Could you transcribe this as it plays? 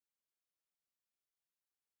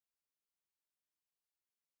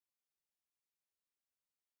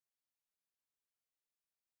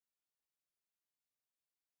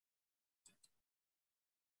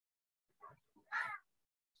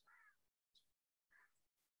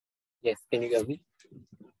Yes, can you hear me?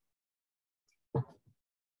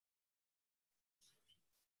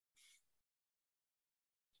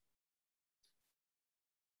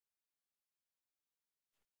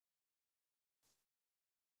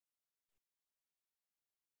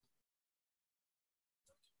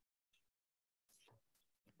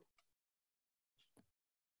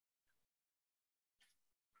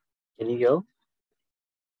 Can you hear?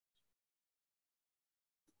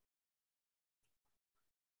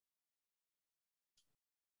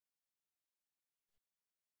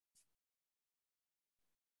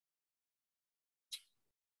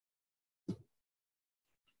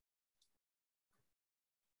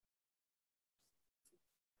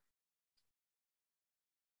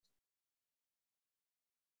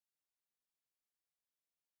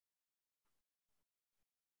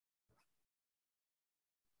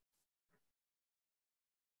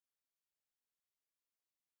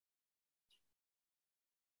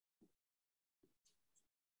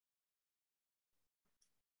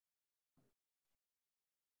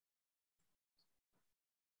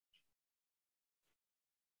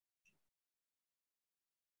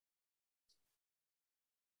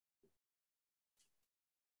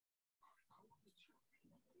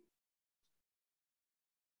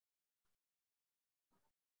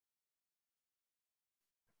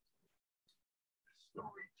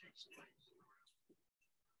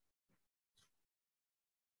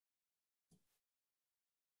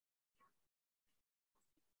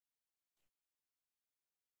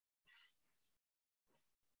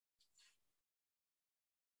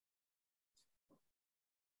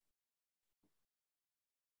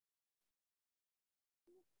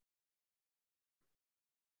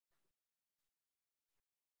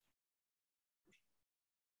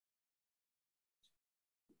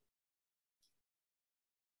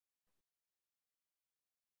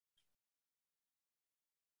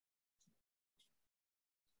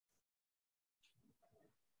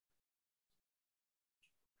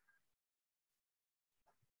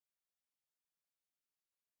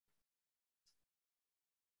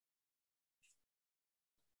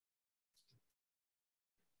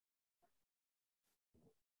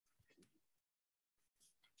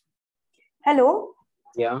 Hello.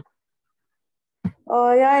 Yeah.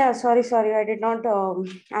 Yeah. Sorry. I did not.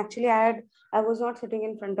 Actually, I was not sitting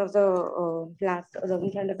in front of the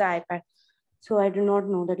in front of the iPad, so I did not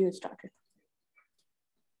know that you started.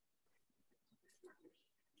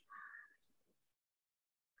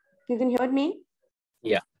 You can hear me?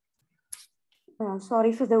 Yeah.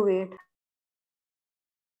 Sorry for the wait.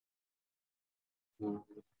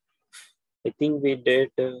 I think we did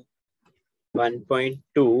 1.2,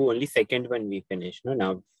 only second one we finished. No,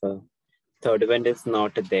 now third one is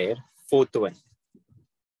not there. Fourth one.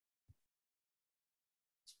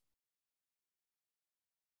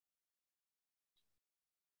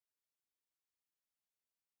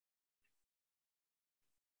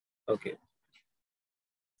 Okay.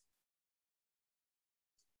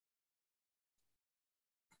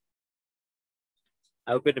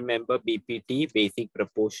 I hope you remember BPT, basic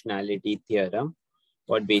proportionality theorem.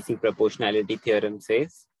 What basic proportionality theorem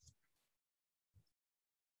says?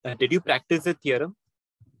 Did you practice the theorem?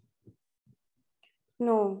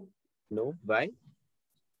 No. No. Why?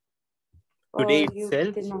 Today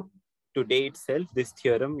itself, this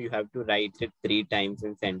theorem, you have to write it 3 times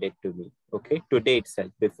and send it to me. Okay. Today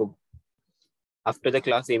itself, after the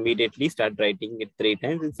class, immediately start writing it 3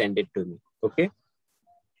 times and send it to me. Okay.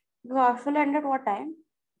 The class will end at what time?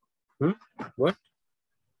 What?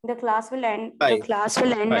 The class will end. 5. The class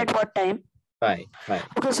will end 5. at what time? 5.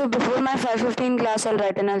 Okay, so before my 5:15 class, I'll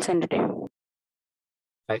write and I'll send it to you.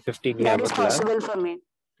 5:15 you That have is a class? possible for me.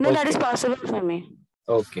 No, okay. That is possible for me.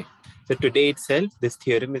 Okay. So today itself, this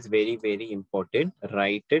theorem is very, very important.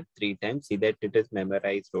 Write it 3 times. See that it is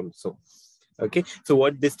memorized also. Okay. So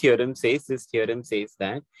what this theorem says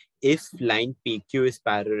that if line PQ is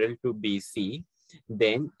parallel to BC,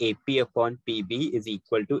 then AP upon PB is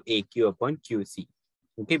equal to AQ upon QC.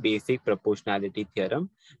 Okay, basic proportionality theorem.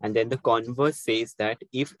 And then the converse says that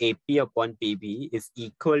if AP upon PB is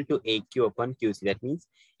equal to AQ upon QC, that means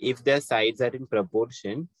if their sides are in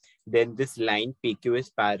proportion, then this line PQ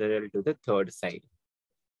is parallel to the third side.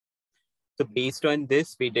 So based on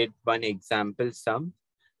this, we did one example sum,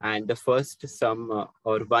 and the first sum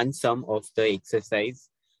or one sum of the exercise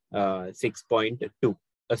 6.2,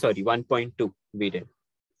 1.2 we did.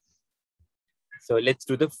 So let's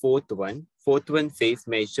do the fourth one. Fourth one says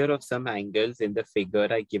measure of some angles in the figure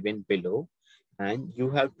are given below. And you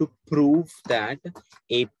have to prove that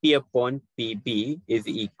AP upon PB is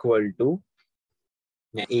equal to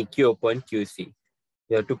AQ upon QC.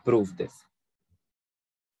 You have to prove this.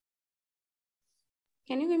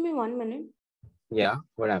 Can you give me 1 minute? Yeah,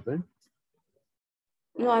 what happened?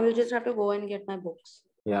 No, I will just have to go and get my books.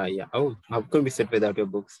 Yeah. Oh, how could we sit without your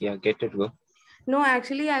books? Yeah, get it, go. No,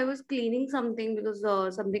 actually, I was cleaning something because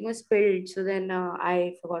something was spilled. So then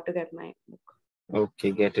I forgot to get my book.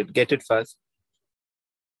 Okay, get it. Get it fast.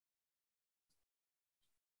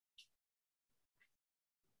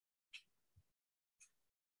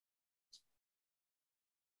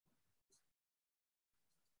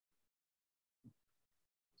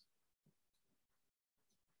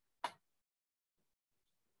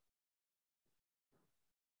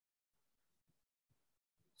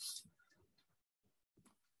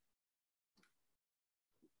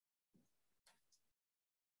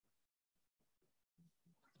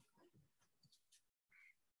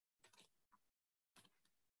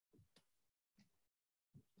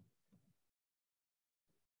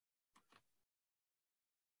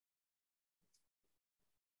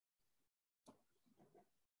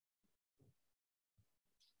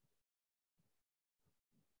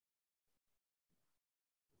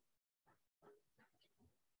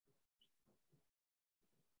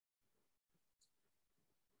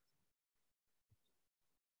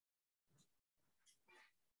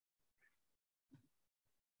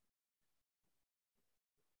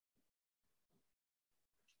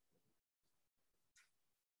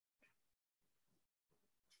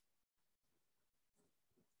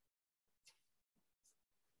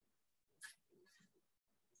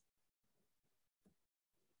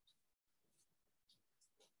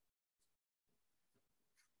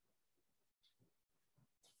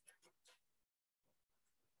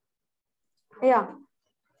 Yeah.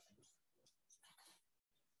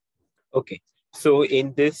 Okay. So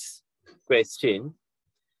in this question,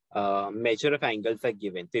 measure of angles are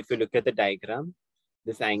given. So if you look at the diagram,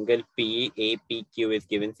 this angle PAPQ is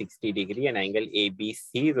given 60 degree and angle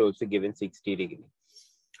ABC is also given 60 degree.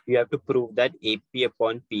 You have to prove that AP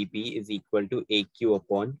upon PB is equal to AQ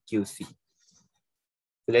upon QC.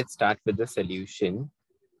 So let's start with the solution.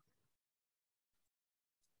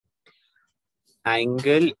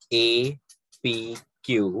 Angle APQ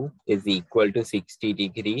is equal to 60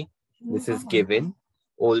 degree. This is given.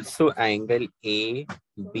 Also angle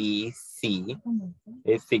ABC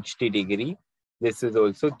is 60 degree. This is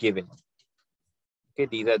also given. Okay,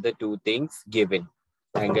 these are the two things given.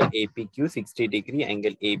 Angle APQ 60 degree,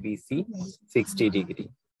 angle ABC 60 degree.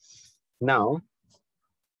 Now,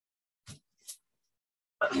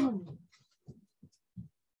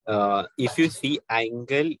 if you see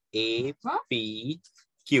angle APQ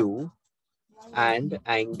and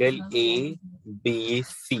angle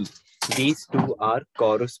ABC, these two are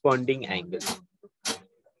corresponding angles.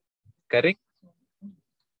 Correct?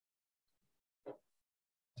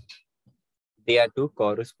 They are two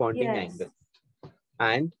corresponding angles.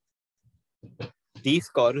 And these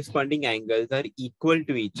corresponding angles are equal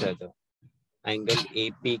to each other. Angle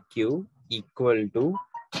APQ equal to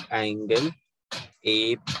angle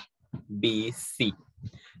ABC.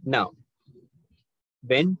 Now,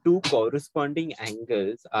 when two corresponding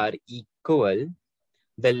angles are equal,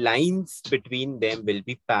 the lines between them will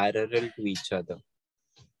be parallel to each other.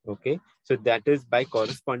 Okay, so that is by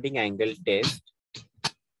corresponding angle test.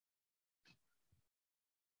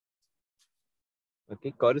 Okay,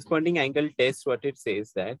 corresponding angle test, what it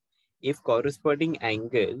says that if corresponding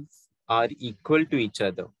angles are equal to each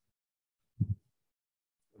other,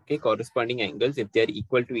 okay, corresponding angles, if they are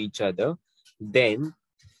equal to each other, then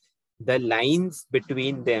the lines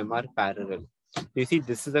between them are parallel. You see,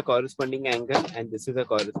 this is a corresponding angle and this is a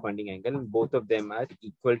corresponding angle, and both of them are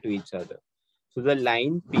equal to each other. So the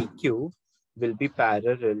line PQ will be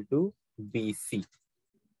parallel to BC.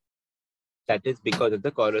 That is because of the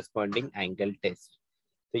corresponding angle test.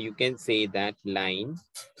 So you can say that line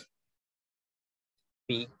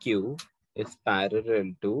PQ is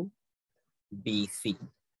parallel to BC.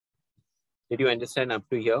 Did you understand up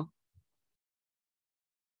to here?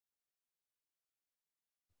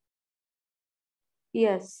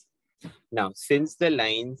 Yes. Now, since the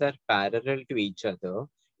lines are parallel to each other,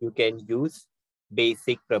 you can use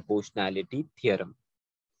basic proportionality theorem.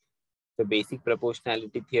 The basic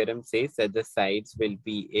proportionality theorem says that the sides will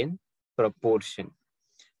be in proportion.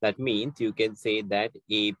 That means you can say that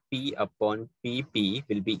AP upon PP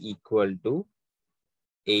will be equal to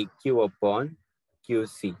AQ upon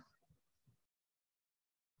QC.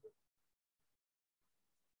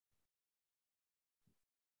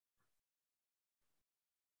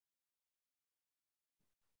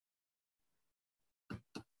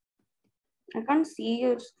 I can't see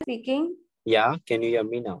you speaking. Yeah, can you hear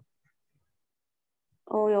me now?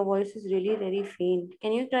 Oh, your voice is really very faint.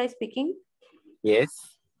 Can you try speaking?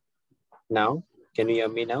 Yes. Now? Can you hear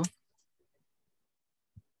me now?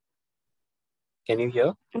 Can you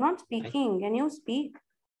hear? I'm not speaking. Can you speak?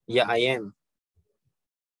 Yeah, I am.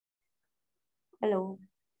 Hello.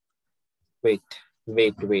 Wait.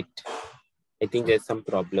 I think there's some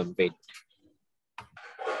problem. Wait.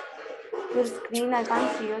 Your screen, I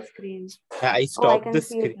can't see your screen. I Oh, I stopped can the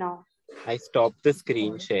see it screen. now. I stopped the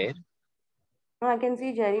screen share. No, I can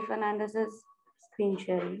see Jerry Fernandez's screen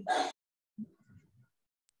sharing.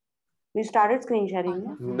 You started screen sharing,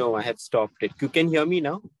 yeah? No, I have stopped it. You can hear me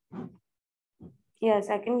now? Yes,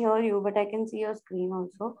 I can hear you, but I can see your screen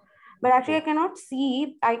also. But actually, I cannot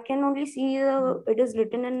see. I can only see it is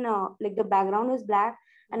written in like the background is black,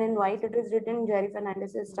 and in white it is written Jerry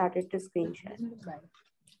Fernandez has started to screen share.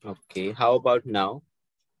 Okay. How about now?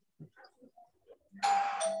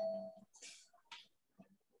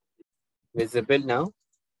 Visible now?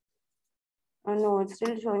 No, it's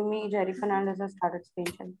still showing me Jerry Fernandez has started screen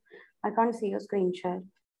share. I can't see your screen share.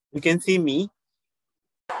 You can see me?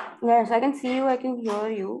 Yes, I can see you. I can hear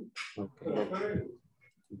you. Okay.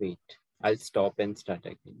 Wait. I'll stop and start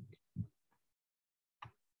again.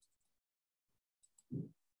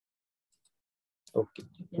 Okay.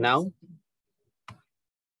 Now?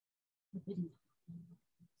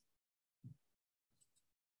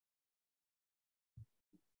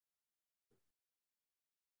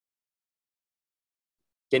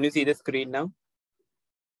 Can you see the screen now?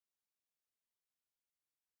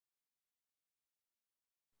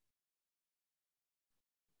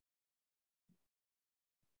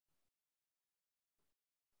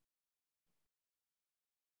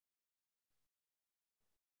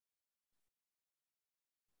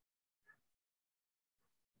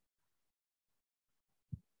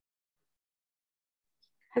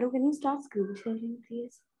 Hello, can you start screen sharing,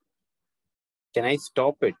 please? Can I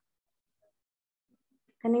stop it?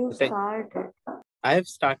 Can you start? I have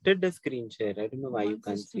started the screen share. I don't know why you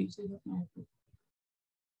can't see.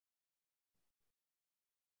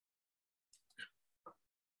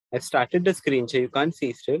 I've started the screen share. You can't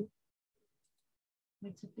see still?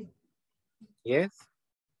 Yes?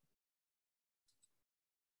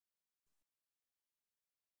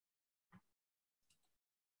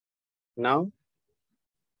 Now?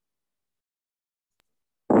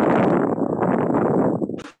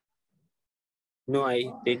 No, I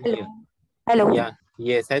didn't hear. Hello. Yeah.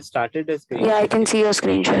 Yes, I started the screen Yeah, share. I can see your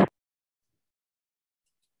screen share.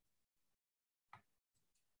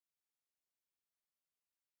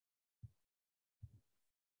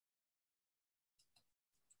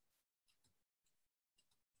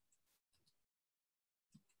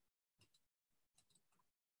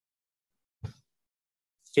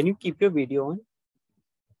 Can you keep your video on?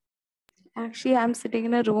 Actually, I'm sitting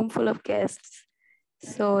in a room full of guests.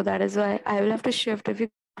 So that is why I will have to shift. If you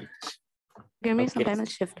give me some time, I'll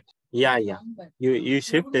shift. Yeah. You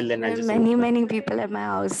shift till then. There are many people at my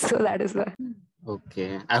house. So that is why.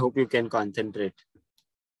 Okay. I hope you can concentrate.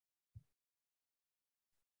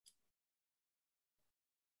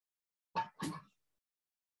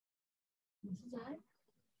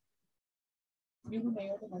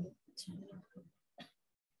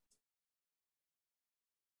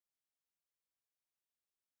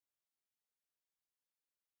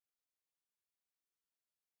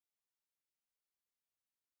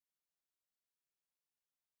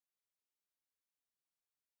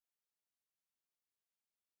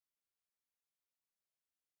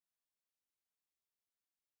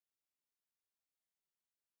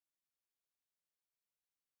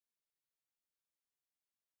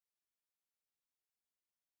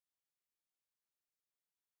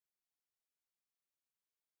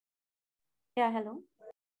 Yeah, hello.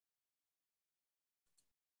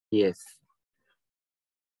 Yes.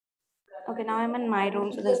 Okay, now I'm in my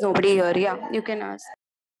room, so there's nobody here. Yeah, you can ask.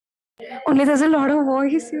 Only there's a lot of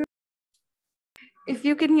voice. If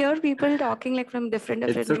you can hear people talking like from different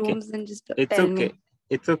rooms, then just tell me.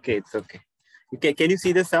 It's okay. Okay, can you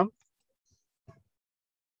see the sum?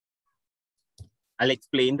 I'll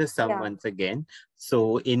explain the sum once again.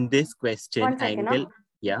 So in this question, angle,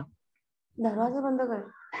 yeah. दरवाजा बंद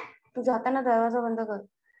कर. तू जाता ना दरवाजा बंद कर.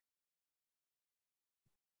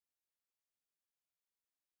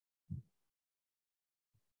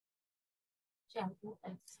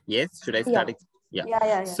 Yes, should I start?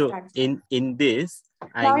 Yeah. So start. in this Now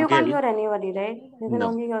angle, you can't hear anybody, right? You can no.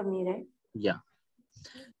 only hear me, right? Yeah.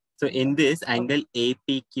 So in this, angle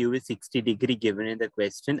APQ is 60 degree given in the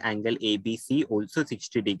question. Angle ABC also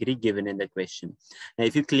 60 degree given in the question. Now,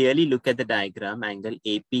 if you clearly look at the diagram, angle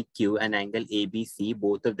APQ and angle ABC,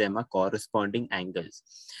 both of them are corresponding angles.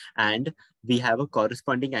 And we have a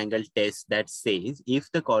corresponding angle test that says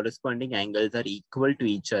if the corresponding angles are equal to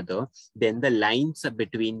each other, then the lines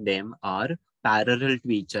between them are parallel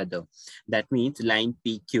to each other. That means line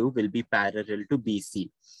PQ will be parallel to BC.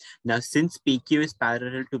 Now, since PQ is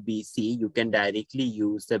parallel to BC, you can directly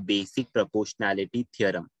use the basic proportionality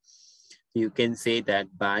theorem. You can say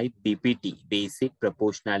that by BPT, basic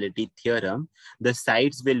proportionality theorem, the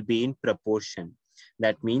sides will be in proportion.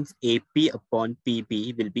 That means AP upon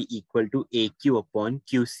PB will be equal to AQ upon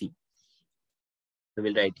QC. So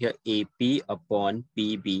we'll write here AP upon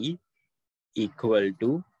PB equal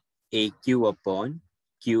to AQ upon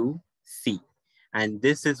QC. And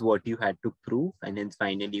this is what you had to prove. And hence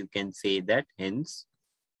finally you can say that hence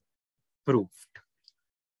proved.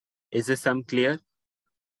 Is the sum clear?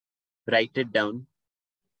 Write it down.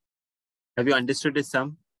 Have you understood the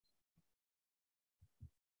sum?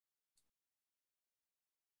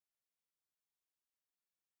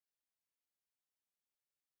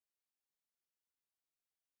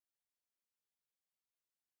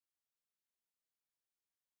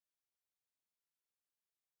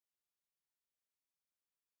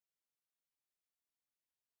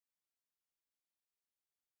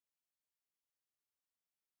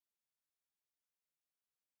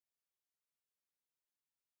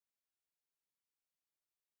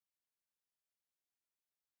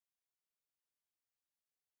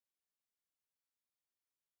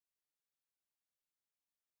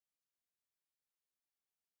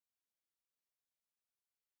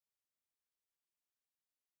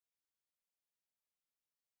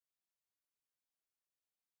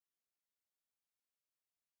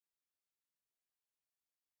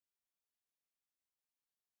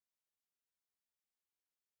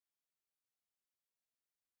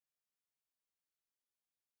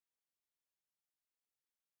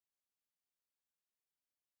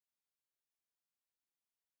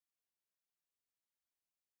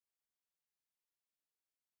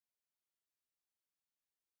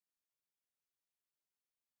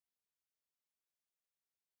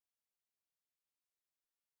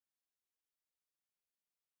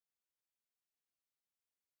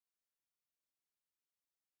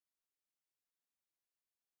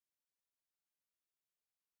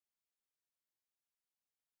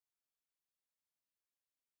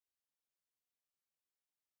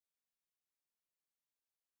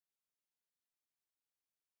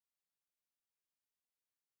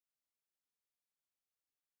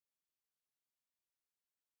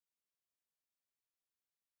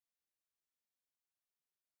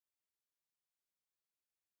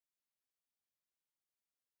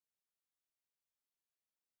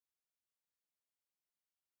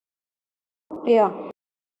 Yeah.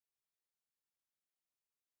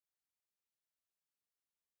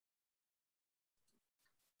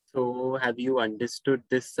 So have you understood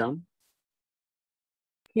this sum?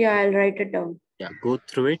 Yeah, I'll write it down. Yeah, go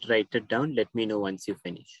through it, write it down. Let me know once you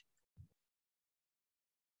finish.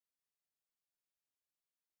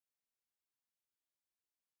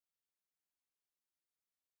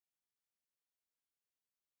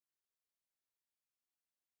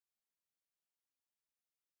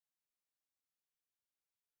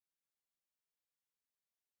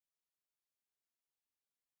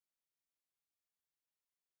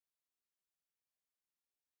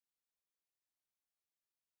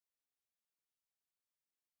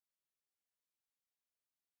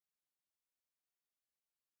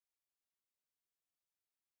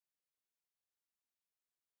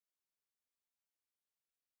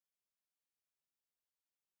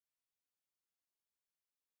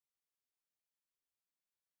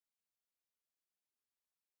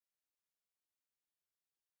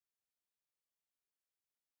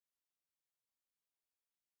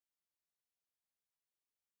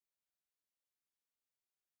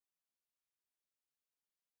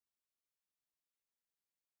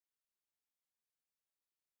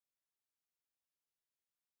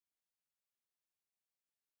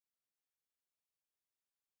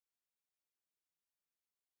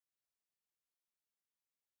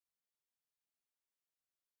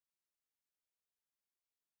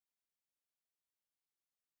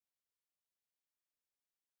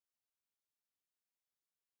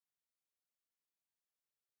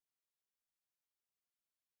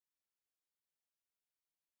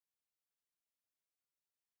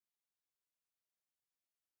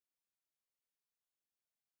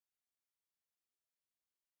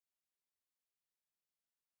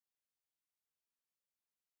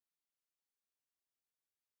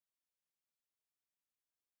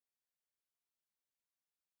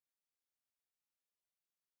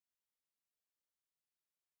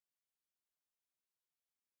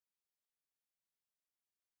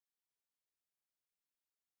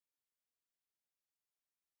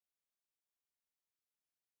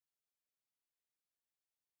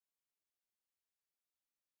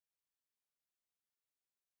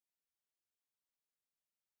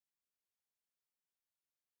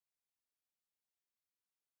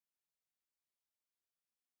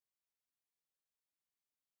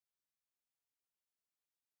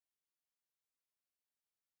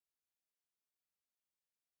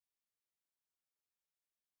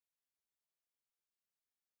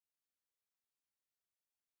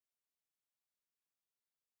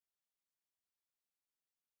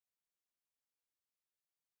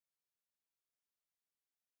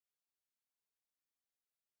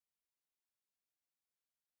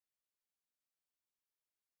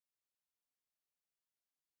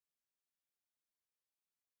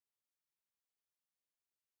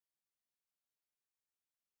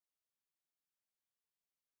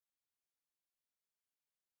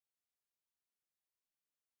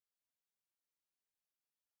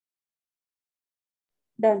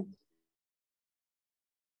 Done.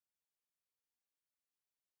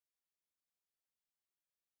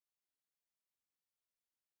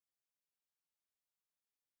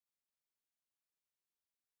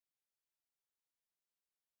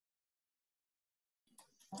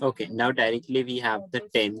 Okay, now directly we have the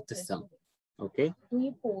 10th sum. Okay,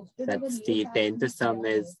 that's the 10th sum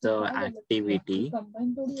is the activity.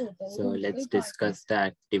 So let's discuss the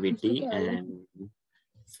activity and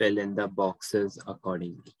fill in the boxes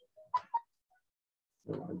accordingly.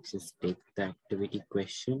 So I'll just take the activity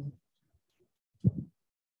question.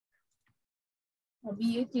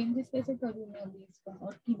 अभी ये changes कैसे करूँ मैं अभी इसका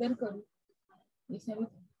और किधर करूँ इसमें भी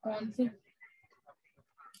कौन से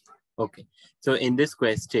Okay, so in this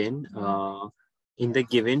question, in the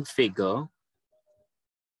given figure,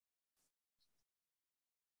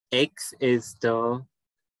 x is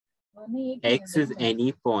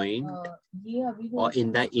any point or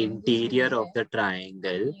in the interior of the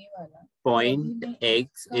triangle. Point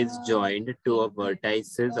x is joined to a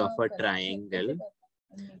vertices of a triangle.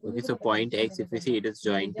 Okay, so point x, if you see, it is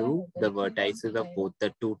joined to the vertices of both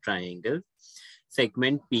the two triangles.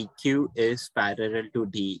 Segment PQ is parallel to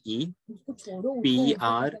DE.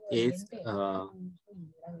 PR is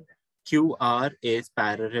QR is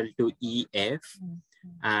parallel to EF,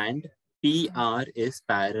 and PR is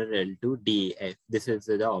parallel to DF. This is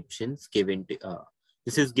the options given to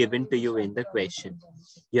this is given to you in the question.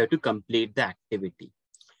 You have to complete the activity.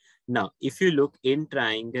 Now, if you look in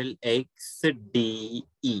triangle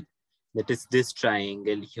XDE, that is this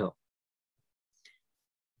triangle here.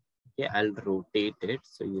 Okay, I'll rotate it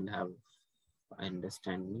so you'll have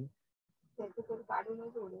understanding. Okay,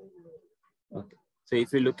 so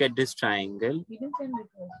if you look at this triangle,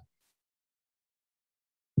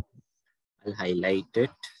 I'll highlight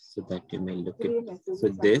it so that you may look at it. So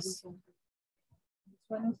this.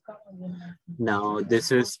 Now this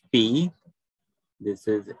is P, this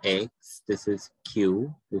is X, this is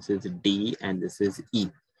Q, this is D, and this is E.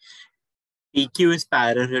 PQ is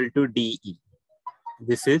parallel to DE.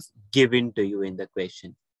 This is given to you in the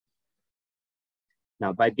question.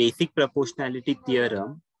 Now, by basic proportionality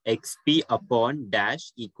theorem, XP upon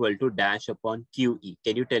dash equal to dash upon QE.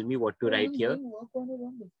 Can you tell me what to write here?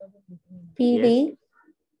 PD.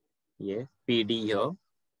 Yes, PD here.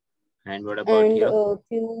 And what about and, here?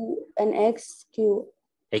 Q and XQ.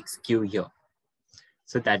 XQ here.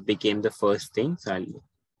 So that became the first thing. So I'll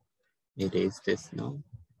erase this now.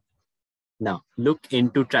 Now, look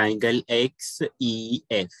into triangle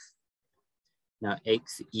XEF. Now,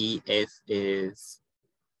 XEF is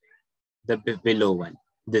the below one,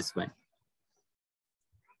 this one.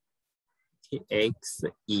 Okay,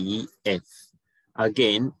 XEF.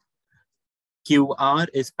 Again, QR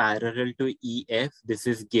is parallel to EF. This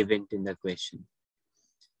is given in the question.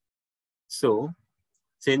 So,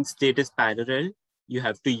 since it is parallel, you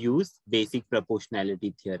have to use basic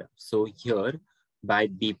proportionality theorem. So here, by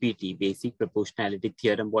BPT, basic proportionality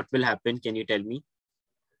theorem, what will happen? Can you tell me?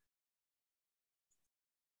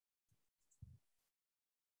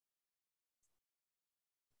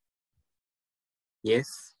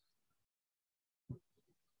 Yes.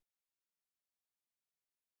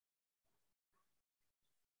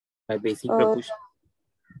 By basic proportion.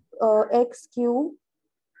 XQ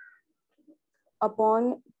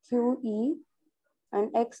upon QE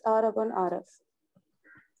and XR upon RF.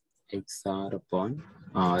 XR upon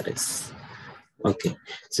RS. Okay,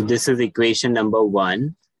 so this is equation number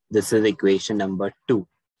 1. This is equation number 2.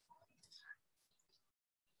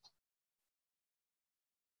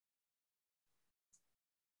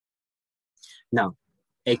 Now,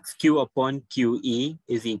 XQ upon QE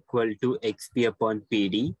is equal to XP upon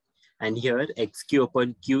PD. And here, XQ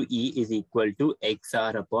upon QE is equal to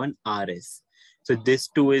XR upon RS. So this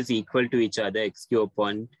two is equal to each other, XQ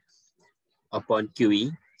upon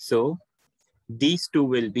QE. So these two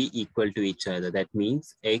will be equal to each other. That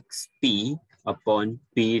means XP upon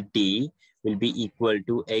PD will be equal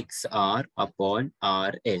to XR upon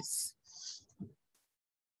RS.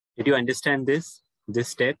 Did you understand this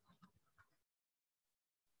step?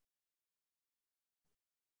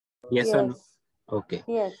 Yes or no? Okay.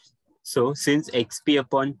 Yes. So since XP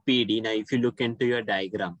upon PD, now if you look into your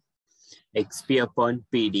diagram, XP upon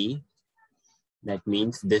PD, that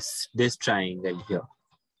means this triangle here.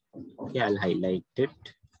 Okay, I'll highlight it.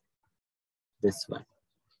 This one.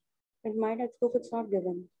 In my textbook, it's not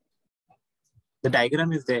given. The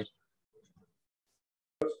diagram is there.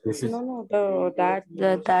 This is no.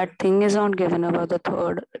 That thing is not given about the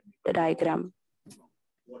third diagram.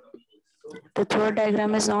 The third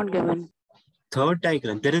diagram is not given. Third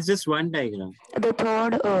diagram. There is just one diagram. The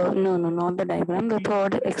third, no, not the diagram. The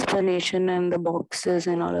third explanation and the boxes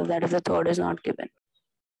and all of that. The third is not given.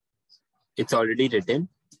 It's already written.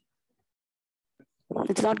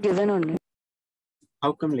 It's not given only.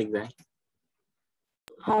 How come like that?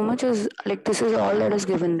 How much is, like, this is all that is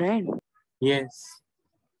given, right? Yes.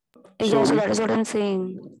 Yeah, so that is what I'm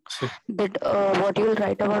saying. That what you will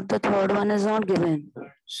write about the third one is not given.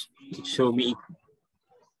 Show me.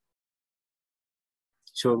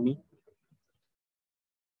 Show me.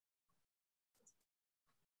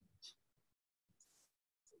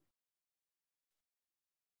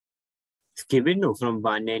 It's given, no, from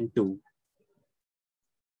 1 and 2.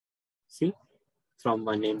 See? From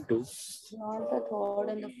 1 and 2. Not the third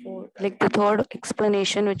and the fourth. Like the third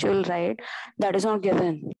explanation which you will write, that is not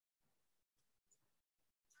given.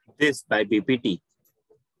 This by BPT.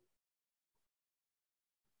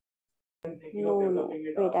 No.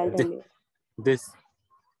 Wait, I'll tell you. This.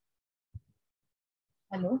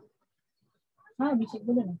 Hello? हाँ अभिषेक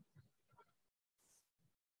बोलो ना.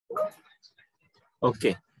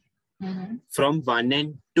 Okay. From 1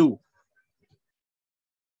 and 2.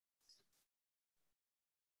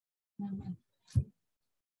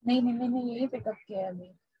 नहीं मैंने यही pickup किया अभी.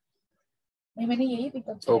 नहीं मैंने यही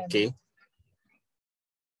पिकअप किया. Okay.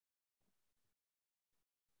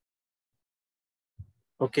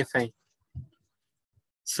 Okay, fine.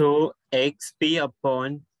 So XP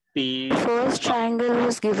upon P. First triangle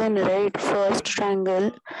was given, right? First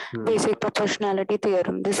triangle, basic proportionality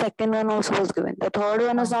theorem. The second one also was given. The third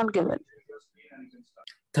one is not given.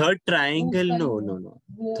 Third triangle, no.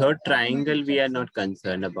 Third triangle, we are not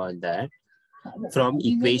concerned about that. From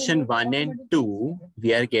equation 1 and 2,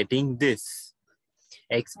 we are getting this.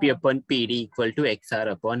 XP upon PD equal to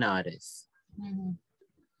XR upon RS.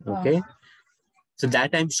 Okay. So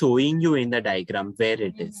that I'm showing you in the diagram where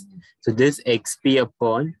it is. So this XP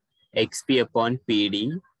upon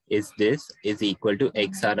PD is equal to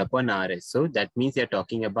XR upon RS. So that means you're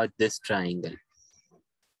talking about this triangle.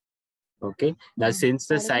 Okay. Now since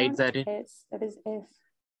the sides are in S, that is S.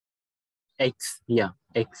 X, yeah,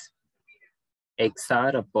 X.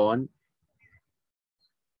 XR upon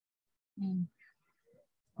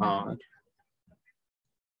R.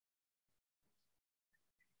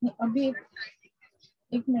 अभी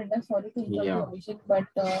एक minute है, sorry to interrupt Abhishek, but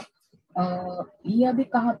ये अभी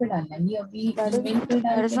कहाँ पे डालना है? ये अभी ईमेल पे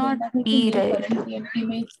डालना है कि ये करंट टीएमटी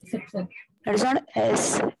में section? That is not S,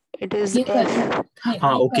 it is ये F.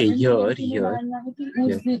 हाँ, okay, here. डालना है कि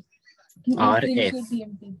उस दिन कि उस दिन के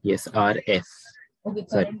TMT? Yes, RF. Okay,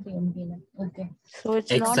 current TMT में. Okay. So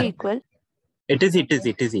it's not equal. It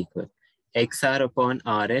is equal. XR upon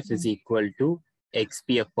RF is equal to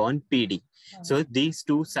XP upon PD. So these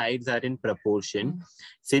two sides are in proportion.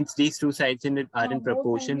 Since these two sides are in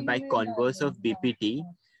proportion by converse of BPT,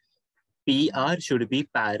 PR should be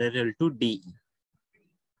parallel to DE.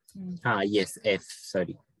 Yes, F.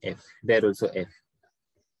 Sorry, F. There also F.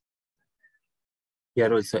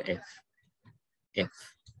 Here also F. F.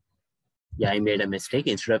 Yeah, I made a mistake.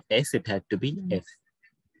 Instead of S, it had to be F.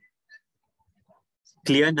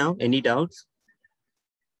 Clear now? Any doubts?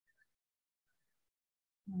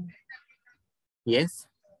 Yes?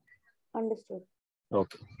 Understood.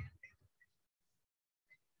 Okay.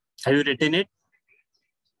 Have you written it?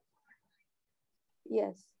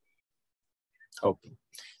 Yes. Okay.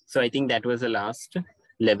 So I think that was the last.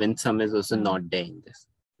 11th sum is also not there in this.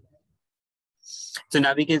 So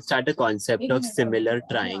now we can start a concept of similar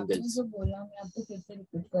triangles.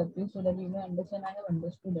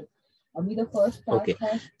 Okay,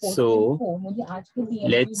 so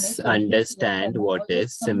let's understand what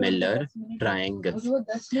is similar triangles.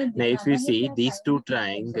 Now if you see, these two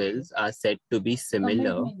triangles are said to be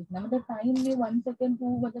similar.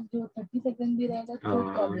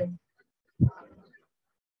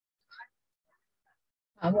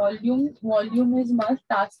 Volume is must,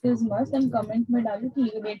 task is must, and comment में डालो कि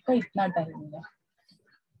ये wait का इतना time है.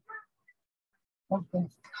 Okay,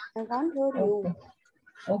 I can't hear you.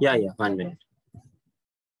 Yeah, 1 minute.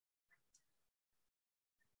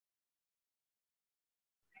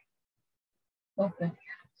 Okay.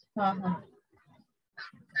 हाँ.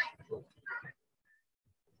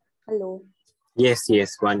 Hello. Yes,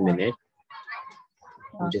 1 minute.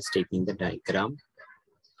 I'm just taking the diagram.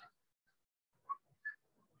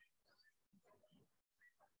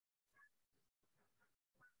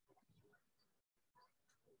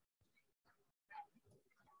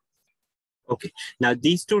 Okay, now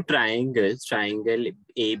these two triangles, triangle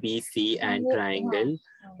ABC and triangle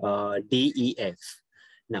DEF.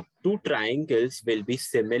 Now, two triangles will be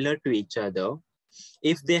similar to each other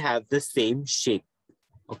if they have the same shape.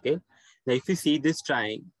 Okay, Now, if you see this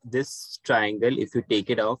triangle, if you take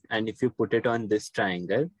it off and if you put it on this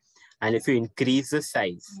triangle, and if you increase the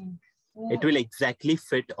size, it will exactly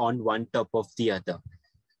fit on one top of the other.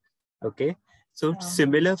 Okay. So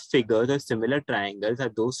similar figures or similar triangles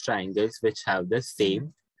are those triangles which have the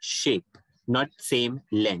same shape, not same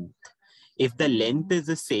length. If the length is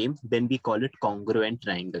the same, then we call it congruent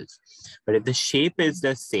triangles. But if the shape is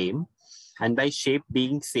the same, and by shape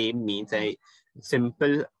being same means a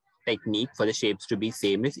simple technique for the shapes to be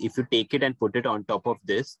same is if you take it and put it on top of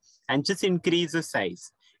this and just increase the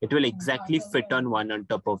size, it will exactly fit on one on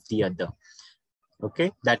top of the other.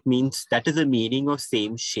 Okay, that means that is the meaning of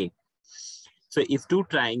same shape. So if two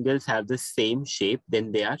triangles have the same shape,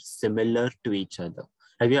 then they are similar to each other.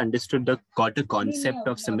 Have you understood got a concept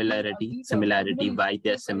of similarity, why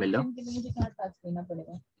they're similar?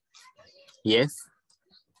 Yes?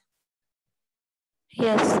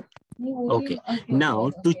 Yes. Okay.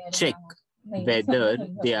 Now to check whether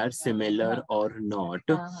they are similar or not,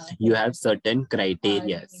 you have certain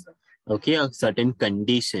criteria. Okay, or certain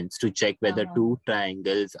conditions to check whether two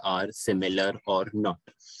triangles are similar or not.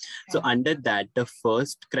 So under that, the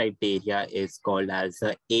first criteria is called as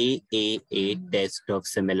the AAA test of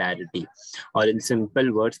similarity, or in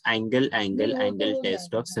simple words, angle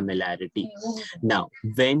test of similarity. Now,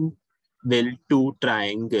 when will two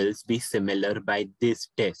triangles be similar by this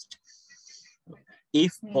test?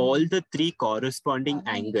 If all the three corresponding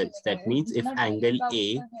angles, that means if angle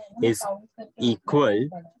A is equal,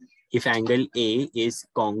 if angle A is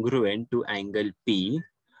congruent to angle P,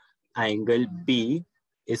 angle B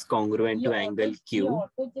is congruent to angle Q,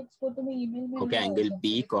 okay, angle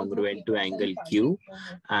B congruent to angle Q,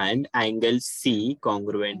 and angle C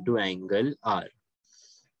congruent to angle R.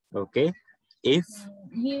 Okay, if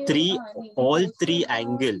all three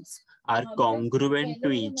angles are congruent to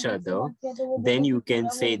each other, then you can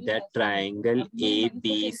say that triangle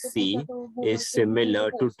ABC is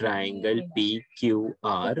similar to triangle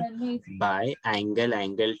PQR by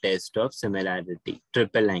angle test of similarity,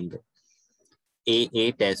 triple angle,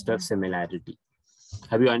 AA test of similarity.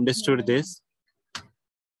 Have you understood this?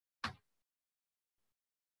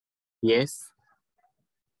 Yes.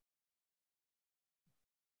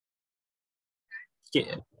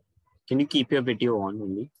 Can you keep your video on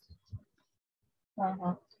only?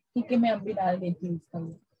 ठीक है, मैं अभी डाल देती हूँ इसका.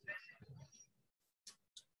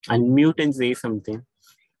 Unmute and say something.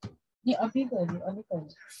 ये अभी कर.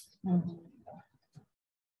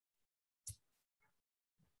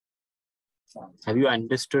 Have you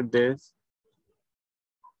understood this?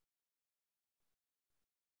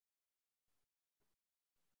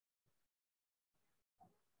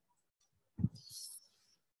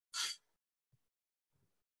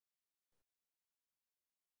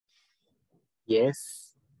 Yes.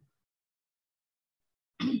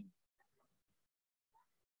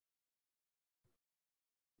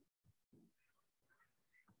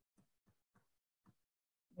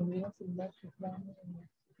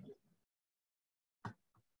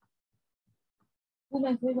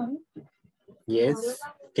 Yes.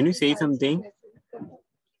 Can you say something?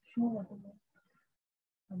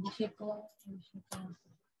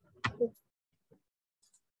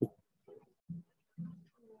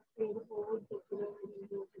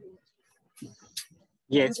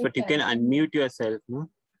 Yes, but you can unmute yourself, no?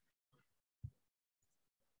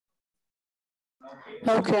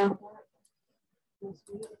 Okay.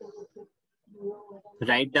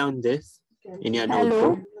 Write down this in your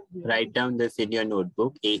notebook. Write down this in your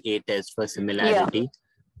notebook, AA test for similarity.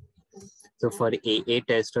 Yeah. So for AA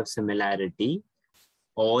test of similarity,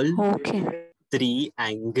 all three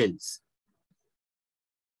angles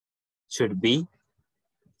should be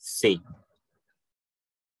same.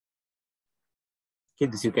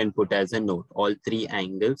 Okay, this you can put as a note. All three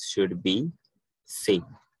angles should be same.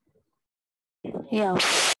 Yeah.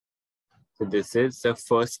 So this is the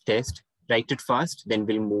first test. Write it fast, then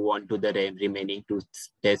we'll move on to the remaining two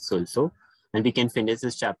tests also. And we can finish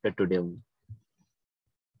this chapter today only.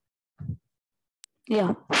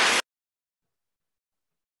 Yeah.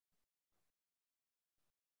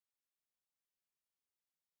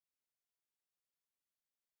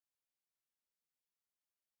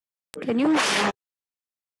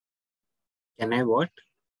 Can I what?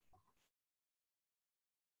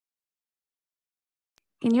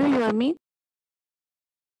 Can you hear me?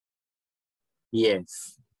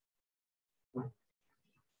 Yes.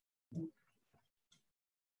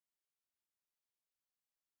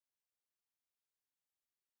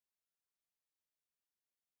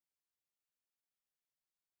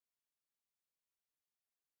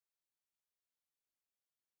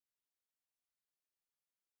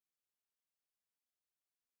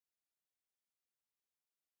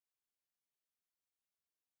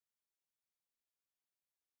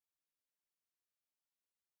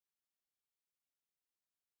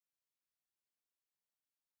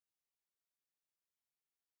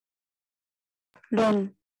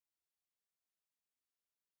 Done.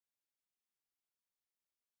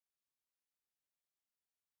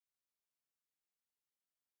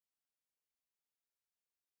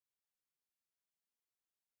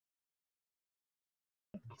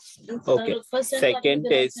 Okay. Second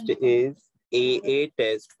test is AA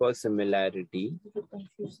test for similarity.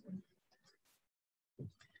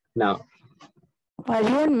 Now, Are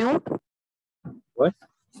you on mute? what?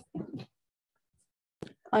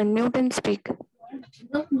 Unmute and speak.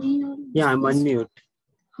 Yeah, I'm on mute.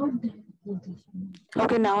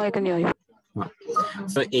 Okay, now I can hear you.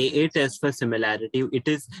 So AA test for similarity, it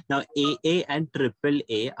is now AA and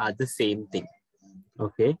AAA are the same thing.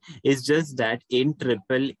 Okay, it's just that in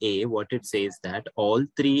AAA, what it says that all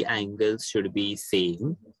three angles should be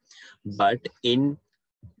same, but in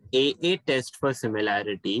AA test for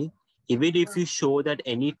similarity, even if you show that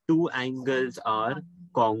any two angles are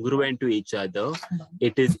congruent to each other,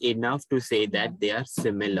 it is enough to say that they are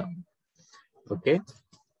similar. Okay.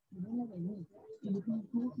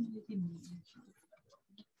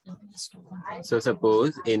 So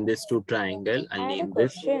suppose in this two triangle, I'll name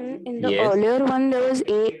this. In the earlier one, there was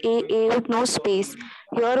A with no space.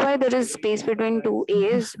 Here, why there is space between two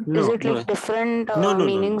A's? No, is it like different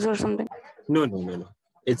meanings or something? No.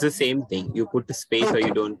 It's the same thing. You put a space or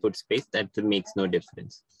you don't put space. That makes no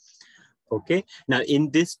difference. Okay. Now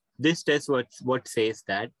in this test, what says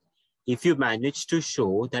that if you manage to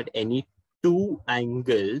show that any two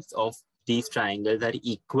angles of these triangles are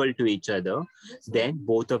equal to each other, then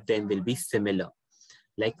both of them will be similar.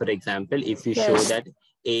 Like for example, if you show that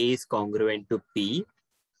A is congruent to P,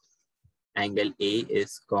 angle A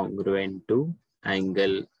is congruent to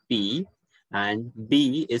angle P, and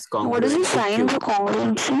B is congruent to Q. What is the sign for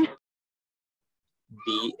congruency?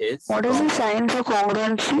 B is. What is the sign for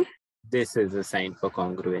congruency? This is the sign for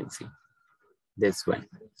congruency. This one.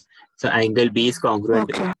 So angle B is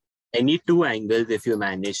congruent. Okay. Any two angles, if you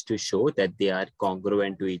manage to show that they are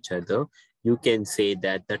congruent to each other, you can say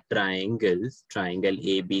that the triangle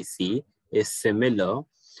ABC is similar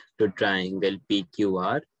to triangle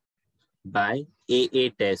PQR by AA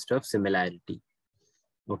test of similarity.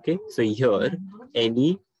 Okay, so here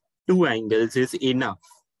any two angles is enough.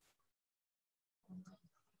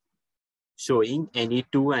 Showing any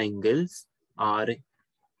two angles are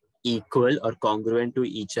equal or congruent to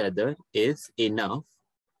each other is enough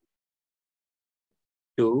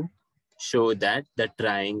to show that the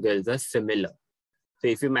triangles are similar. So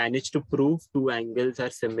if you manage to prove two angles are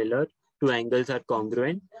similar, two angles are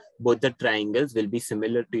congruent, both the triangles will be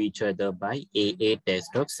similar to each other by AA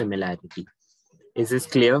test of similarity. Is this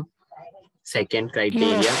clear? Second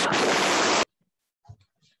criteria. Yes.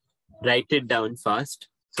 Write it down fast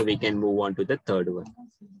so we can move on to the third one.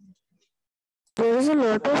 There is a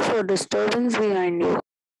lot of disturbance behind you.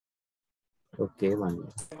 Okay,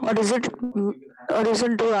 one. Or is it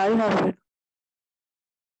do I have it?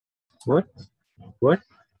 What? What?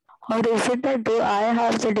 Or is it that do I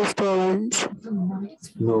have the disturbance?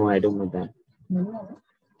 No, I don't know that.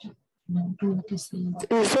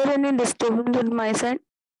 Is there any disturbance on my side?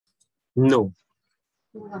 No.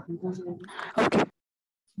 Okay.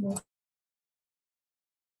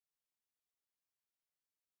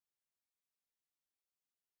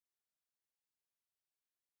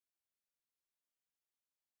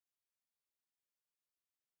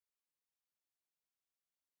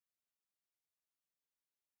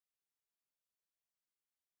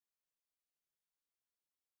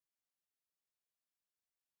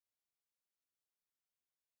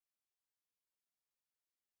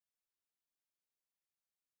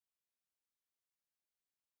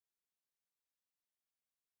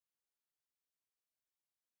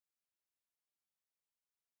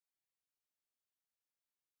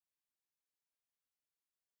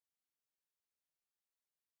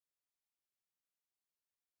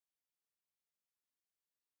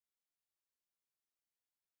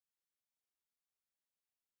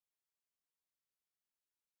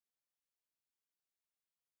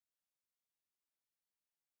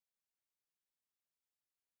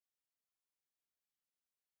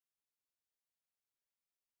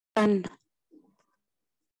 Done.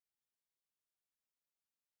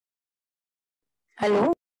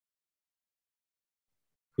 Hello?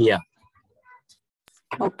 Yeah.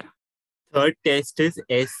 Okay. Third test is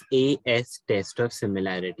SAS test of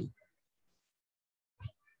similarity.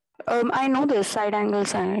 I know this side angle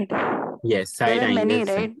side. Yes, side there are angles. Many,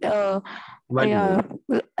 right? Yeah,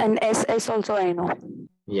 and SS also I know.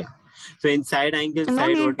 Yeah. So in side angle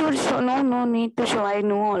side, need to show. No need to show. I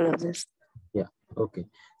know all of this. Yeah. Okay.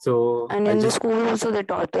 So and in the school also they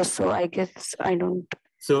taught us. So I guess I don't.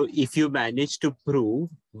 So if you manage to prove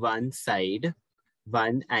one side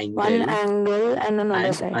one angle and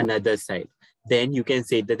another side. Then you can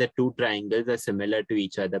say that the two triangles are similar to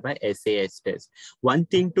each other by SAS test. One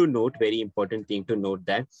thing to note, very important thing to note,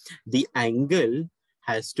 that the angle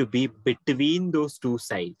has to be between those two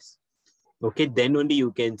sides. Okay, then only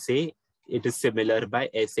you can say it is similar by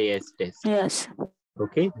SAS test. Yes.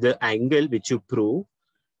 Okay, the angle which you prove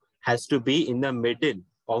has to be in the middle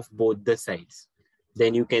of both the sides.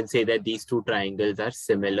 Then you can say that these two triangles are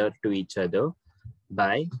similar to each other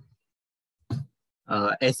by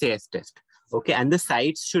SAS test. Okay, and the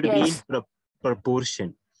sides should be in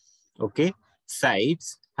proportion. Okay,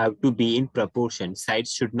 sides have to be in proportion.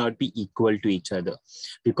 Sides should not be equal to each other,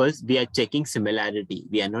 because we are checking similarity.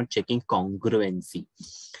 We are not checking congruency.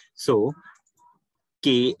 So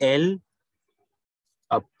KL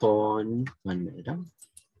upon, 1 minute,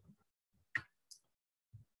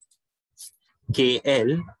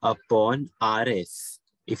 KL upon RS.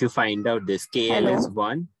 If you find out this, KL is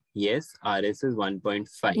 1. Yes, RS is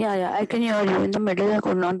 1.5. Yeah, I can hear you. In the middle, I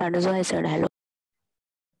could not. That is why I said hello.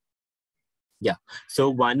 Yeah, so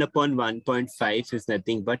 1 upon 1.5 is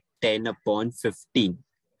nothing but 10 upon 15.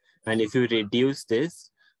 And if you reduce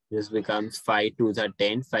this becomes 5 2s are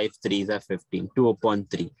 10, 5 3s are 15, 2 upon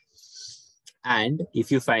 3. And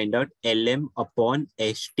if you find out LM upon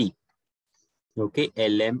ST, okay,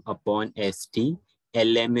 LM upon ST,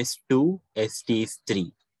 LM is 2, ST is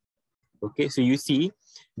 3. Okay, so you see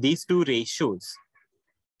these two ratios,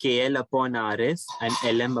 KL upon RS and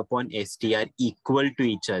LM upon ST, are equal to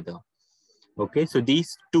each other. Okay, so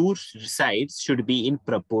these two sides should be in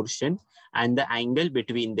proportion and the angle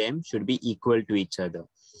between them should be equal to each other.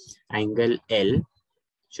 Angle L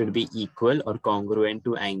should be equal or congruent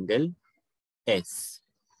to angle S.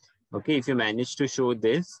 Okay, if you manage to show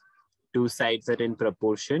this, two sides are in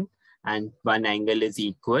proportion and one angle is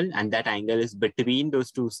equal and that angle is between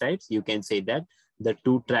those two sides, you can say that the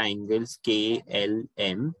two triangles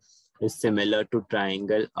KLM is similar to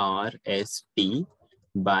triangle RST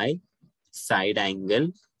by side angle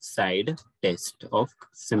side test of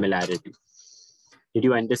similarity. Did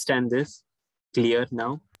you understand this? Clear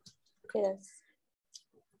now? Yes.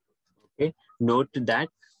 Okay. Note that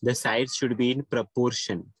the sides should be in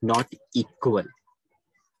proportion, not equal.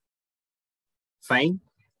 Fine?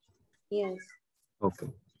 Yes. Okay.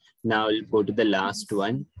 Now we'll go to the last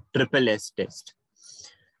one, triple S test.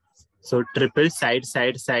 So triple side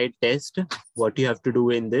test, what you have to do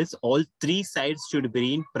in this, all three sides should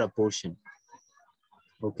be in proportion.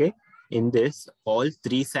 Okay. In this, all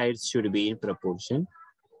three sides should be in proportion.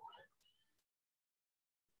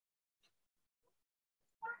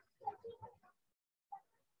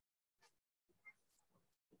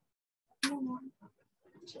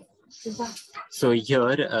 So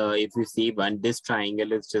here, if you see this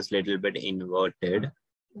triangle is just a little bit inverted.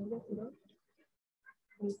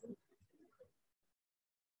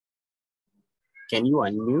 Can you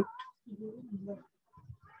unmute?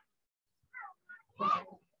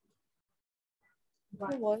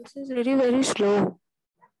 The voice is really very slow.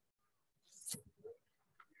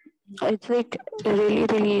 It's like really,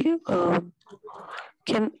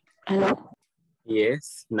 hello?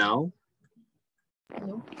 Yes, now?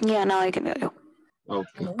 Yeah, now I can hear you.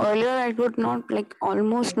 Okay. Earlier, I could not,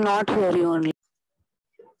 almost not hear you only.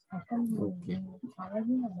 Okay.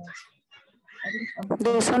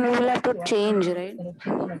 This one we will have to change, right?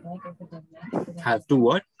 Have to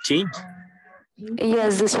what? Change?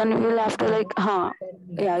 Yes, this one we will have to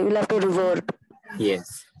yeah, you will have to revert.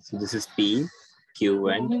 Yes. So this is P, Q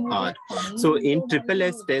and R. So in triple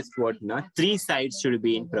S test, what not? Three sides should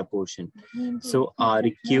be in proportion. So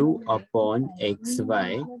RQ upon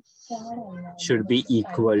XY should be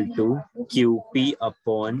equal to QP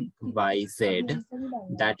upon YZ,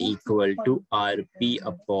 that equal to RP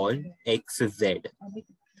upon XZ.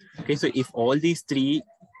 Okay, so if all these three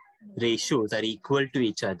ratios are equal to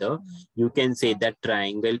each other, you can say that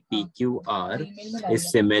triangle PQR is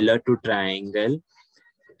similar to triangle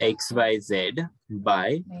XYZ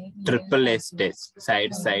by triple S test,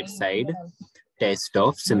 side test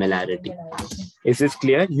of similarity. Is this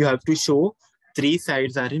clear? You have to show three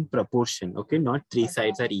sides are in proportion, okay? Not three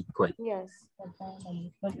sides are equal. Yes.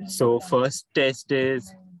 So first test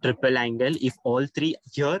is triple angle. If all three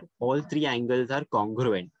angles are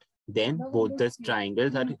congruent, then both the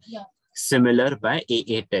triangles are similar by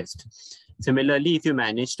AA test. Similarly, if you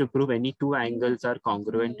manage to prove any two angles are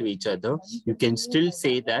congruent to each other, you can still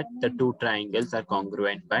say that the two triangles are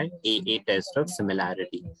congruent by AA test of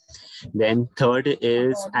similarity. Then third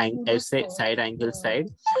is side angle side.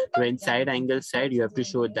 When side angle side, you have to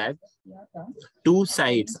show that two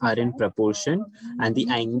sides are in proportion and the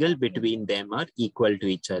angle between them are equal to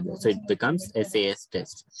each other. So it becomes SAS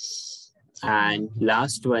test. And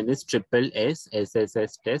last one is triple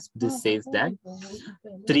SSS test. This says that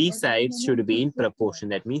three sides should be in proportion.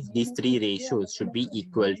 That means these three ratios should be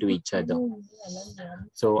equal to each other.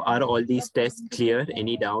 So are all these tests clear?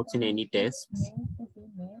 Any doubts in any tests?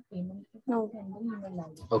 No.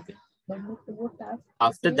 Okay.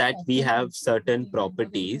 After that, we have certain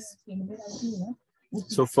properties.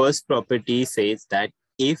 So first property says that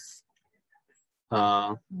if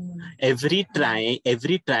every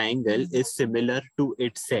triangle is similar to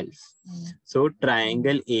itself. So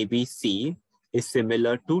triangle ABC is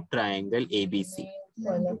similar to triangle ABC.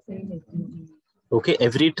 Okay,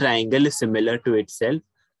 every triangle is similar to itself.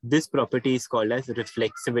 This property is called as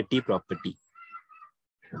reflexivity property.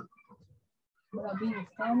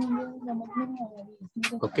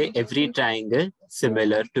 Okay, every triangle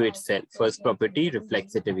similar to itself. First property,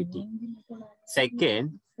 reflexivity.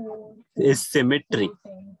 Second is symmetry.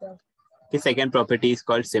 The second property is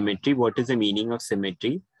called symmetry. What is the meaning of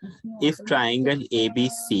symmetry? If triangle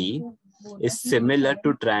ABC is similar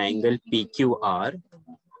to triangle PQR,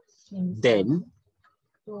 then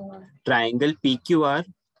triangle PQR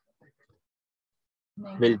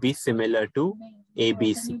will be similar to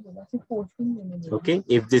ABC. Okay,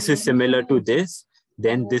 if this is similar to this,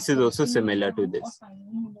 then this is also similar to this.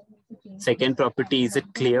 Second property, is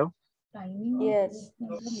it clear? Yes.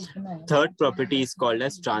 Third property is called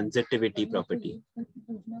as transitivity property.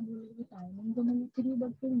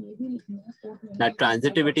 Now,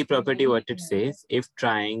 transitivity property, what it says, if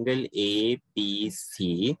triangle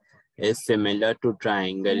ABC is similar to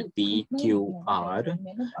triangle PQR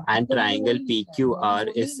and triangle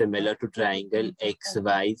PQR is similar to triangle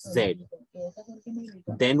XYZ,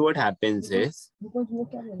 then what happens is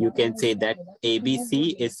you can say that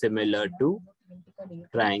ABC is similar to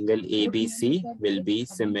triangle ABC will be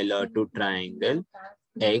similar to triangle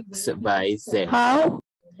XYZ. How?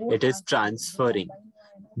 It is transferring.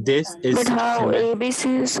 This is but how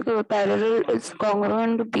ABC is parallel is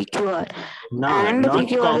congruent to PQR and not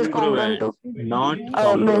PQR is congruent to not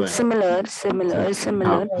congruent. similar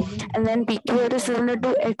and then PQR is similar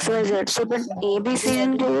to XYZ. So but ABC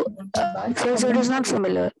into XYZ is not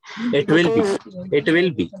similar. It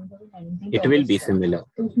will be similar.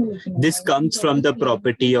 This comes from the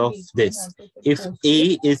property of this. If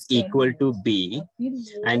A is equal to B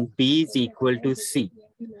and B is equal to C,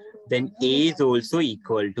 then A is also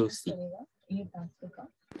equal to C.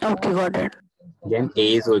 Okay, got it. Then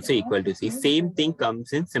A is also equal to C. Same thing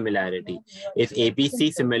comes in similarity. If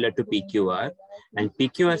ABC similar to PQR and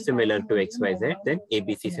PQR similar to XYZ, then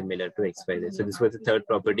ABC similar to XYZ. So this was the third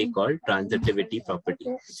property called transitivity property.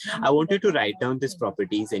 I want you to write down these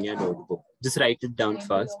properties in your notebook. Just write it down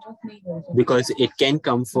first because it can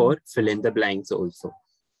come for fill in the blanks also.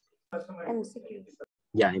 MCQs.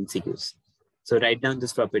 Yeah, MCQs. So write down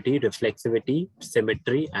this property, reflexivity,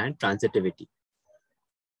 symmetry, and transitivity.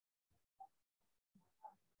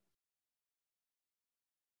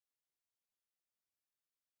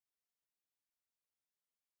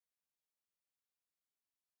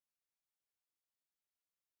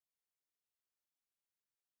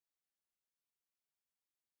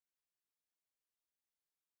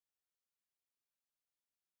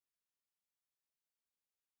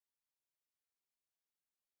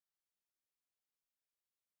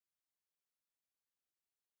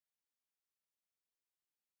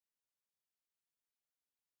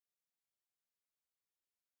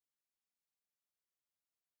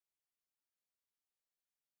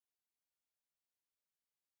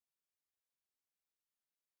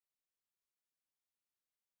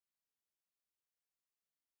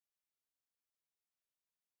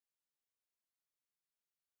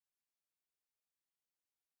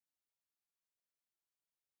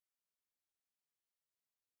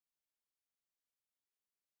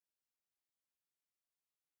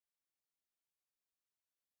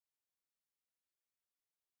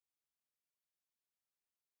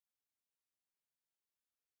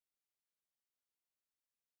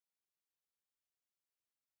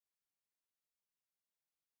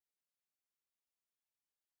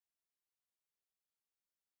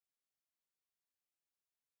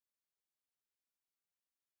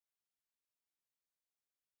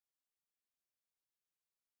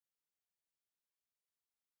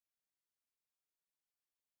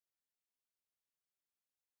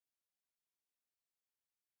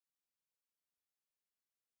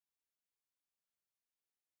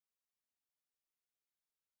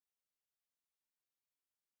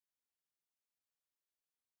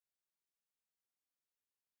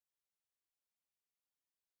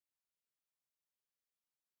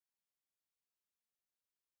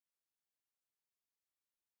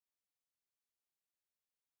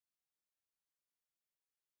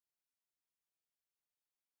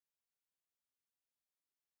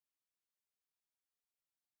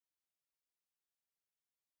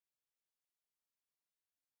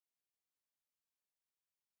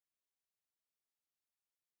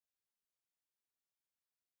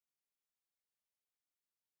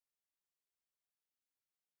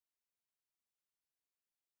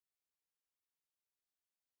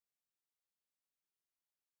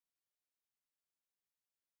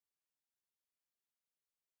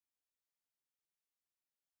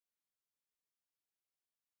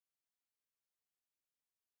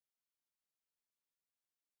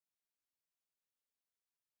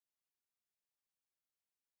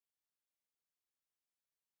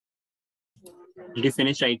 Did you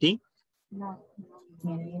finish writing? No.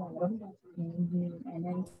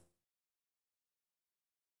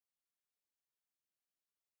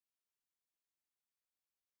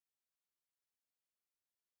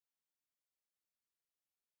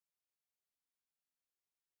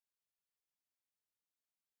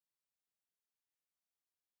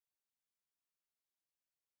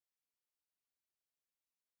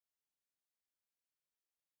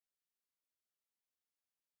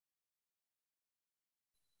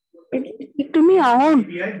 It kicked me out.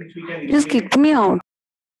 Just kicked me out.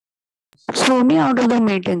 Throw me out of the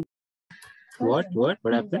meeting. What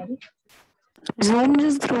happened? Zoom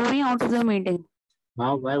just threw me out of the meeting.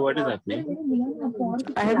 How? Why? What is happening?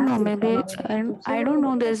 I don't know. Maybe I don't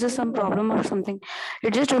know. There's just some problem or something.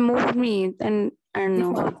 It just removed me, and I don't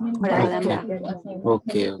know. Whatever. I'm back.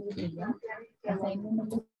 Okay.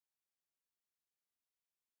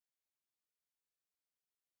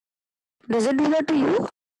 Does it do that to you?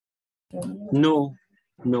 No.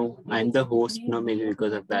 I'm the host. No, maybe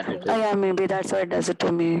because of that. Oh, yeah, maybe that's why it does it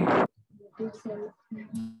to me.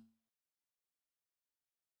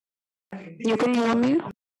 You can hear me?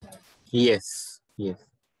 Yes. Did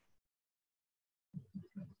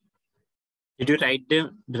you write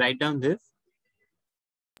down this?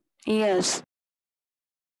 Yes.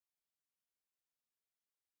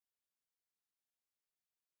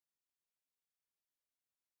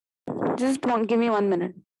 Just give me 1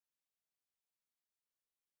 minute.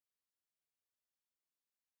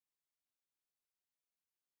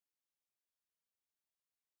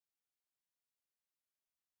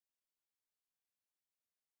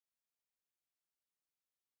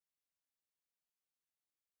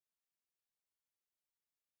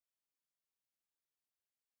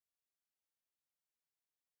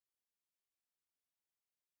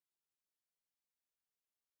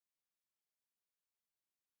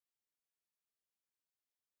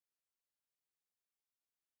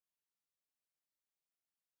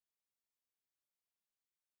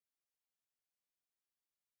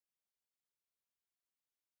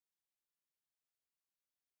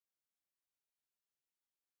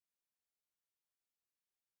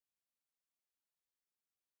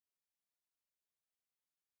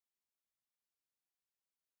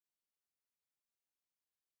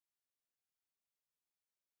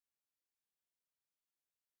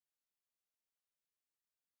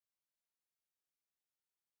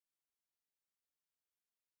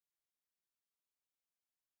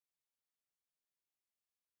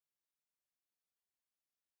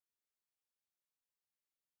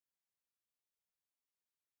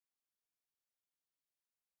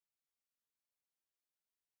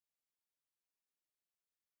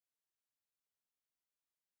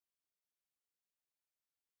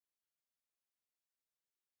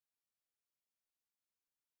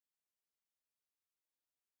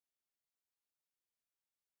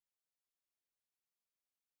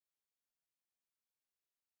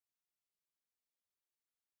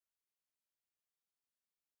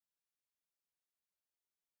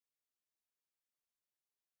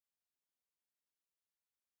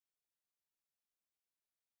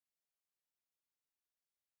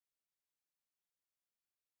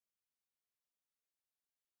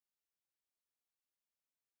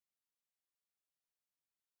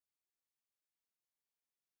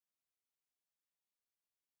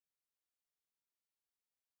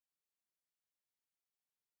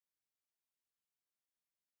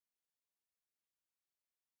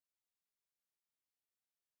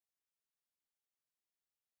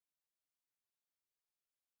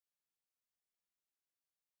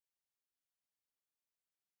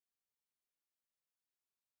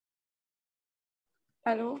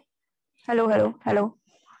 Hello.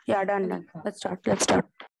 Yeah, done. Let's start.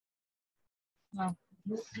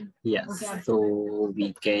 Yes. So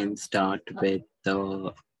we can start with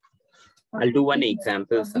I'll do one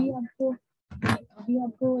example sum.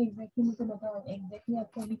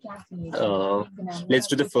 Let's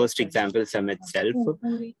do the first example sum itself.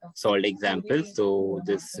 Solved example. So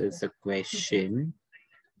this is a question,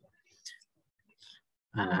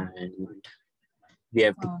 and we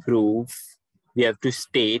have to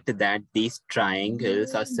state that these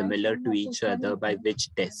triangles are similar to each other by which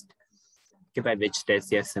test. Okay, by which test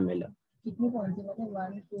they are similar.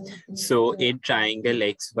 So in triangle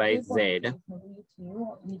XYZ,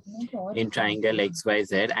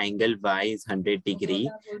 angle Y is 100 degree,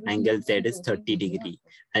 angle Z is 30 degree,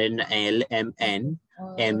 and in LMN,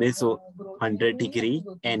 M is 100 degree,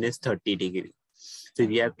 N is 30 degree. So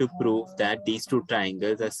we have to prove that these two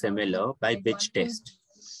triangles are similar by which test?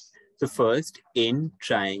 So first in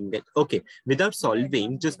triangle. Okay, without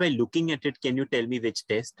solving, just by looking at it, can you tell me which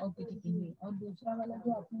test? Okay, और दूसरा वाला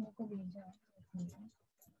जो आपने मेरे को भेजा है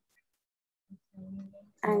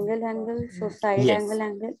Angle, so side yes.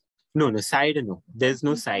 angle. No, side no. There's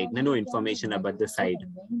no side. No information about the side.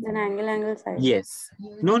 Then angle side. Yes.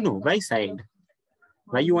 No, why side?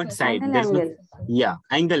 Why you want side? Angle. Yeah,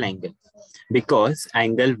 angle. Because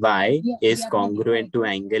angle Y is congruent to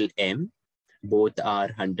angle M. Both are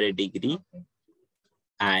 100 degree.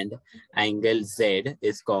 And angle Z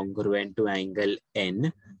is congruent to angle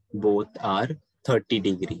N. Both are 30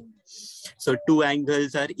 degree. So two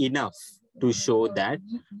angles are enough to show that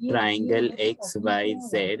triangle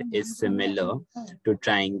XYZ is similar to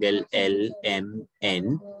triangle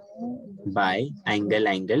LMN by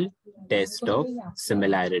angle test of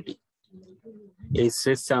similarity. Is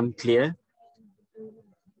this some clear?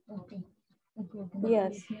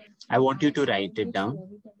 Yes. I want you to write it down.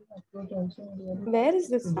 Where is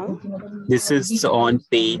this from? This is on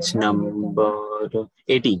page number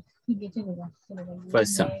 18.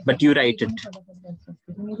 First sum, but you write it.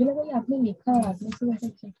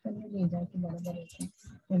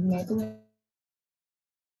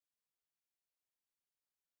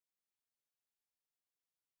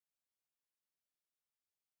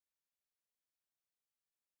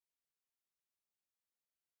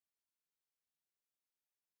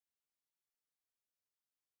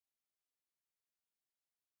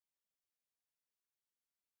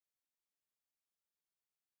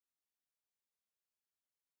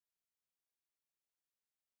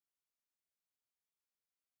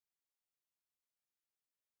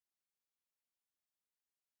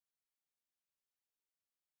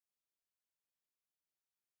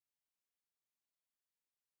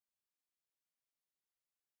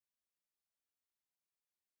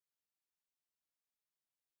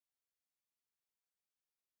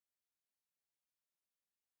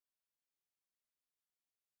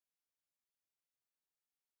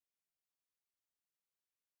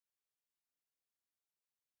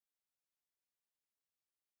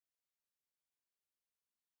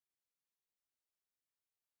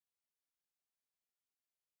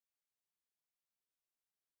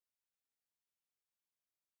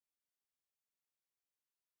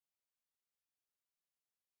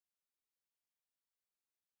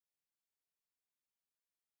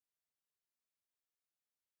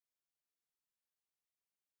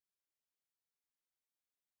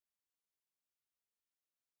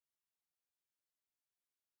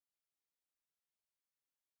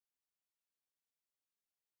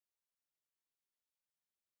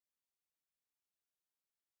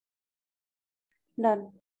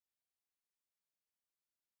 Done.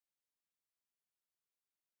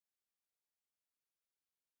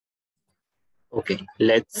 Okay,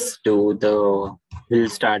 we'll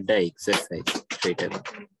start the exercise straight away.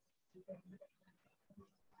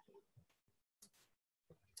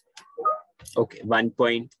 Okay,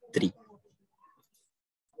 1.3.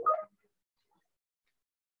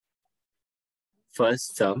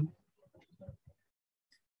 First sum,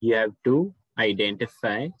 you have to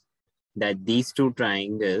identify that these two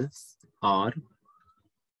triangles are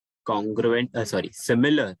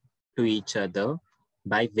similar to each other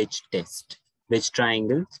by which test? Which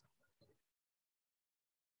triangles?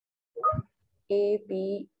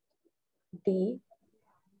 ABC.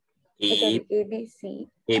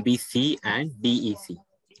 ABC and DEC.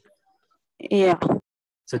 Yeah.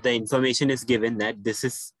 So the information is given that this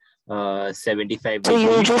is 75 So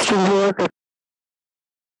degrees. you just revert it.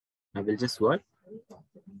 I will just what?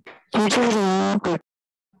 You just revert it.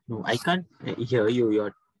 No, I can't hear you.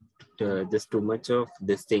 You're there's too much of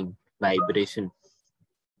this thing, vibration.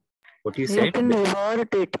 What you said? You can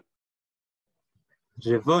revert it.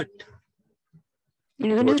 Revert.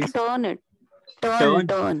 You can just turn it.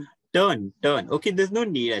 Turn. Okay, there's no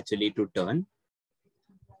need actually to turn.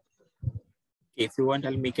 If you want,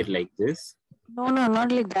 I'll make it like this. No,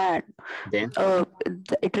 not like that. Then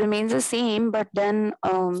it remains the same, but then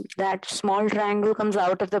that small triangle comes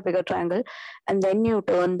out of the bigger triangle, and then you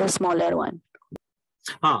turn the smaller one.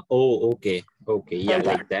 Okay. Yeah,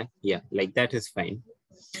 like that. Yeah, like that is fine.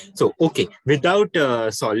 So, okay, without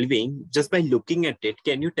solving, just by looking at it,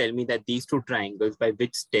 can you tell me that these two triangles, by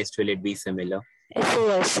which test will it be similar?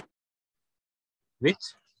 SAS.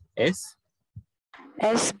 Which? S?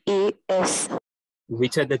 SAS.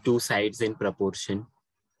 Which are the two sides in proportion?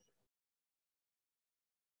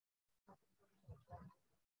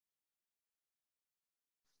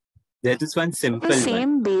 There is one simple one. The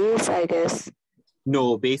same base, I guess.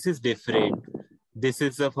 No, base is different. This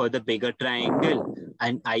is for the bigger triangle,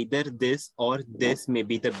 and either this or this may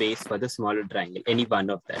be the base for the smaller triangle. Any one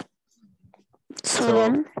of that. So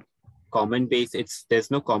then? Common base,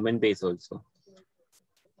 there's no common base also.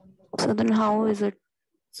 So then how is it?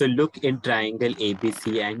 So look in triangle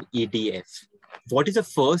ABC and EDF. What is the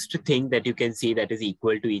first thing that you can see that is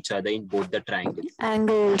equal to each other in both the triangles?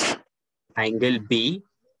 Angles. Angle B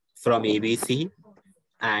from ABC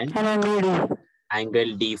and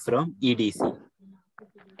angle D from EDC.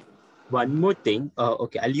 One more thing.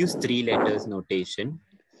 Okay, I'll use 3 letters notation.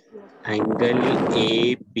 Angle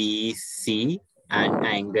ABC and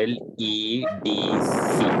angle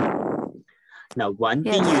EDC. Now, one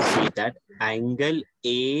thing you see that angle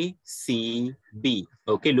ACB.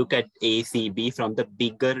 Okay, look at ACB from the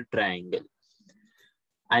bigger triangle.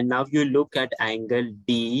 And now you look at angle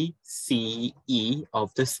DCE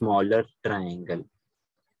of the smaller triangle.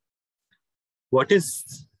 What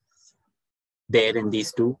is there in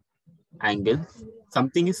these two angles?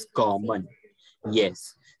 Something is common.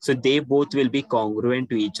 Yes. So they both will be congruent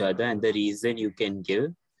to each other, and the reason you can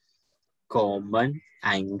give common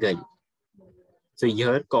angle. So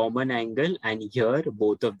here common angle and here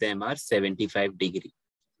both of them are 75 degree.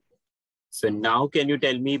 So now can you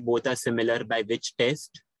tell me both are similar by which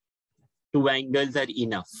test? 2 angles are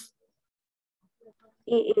enough.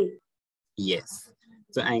 AA. Yes.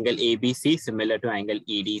 So angle ABC similar to angle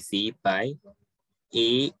EDC by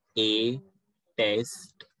AA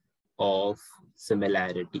test of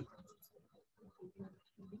similarity.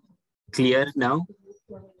 Clear now?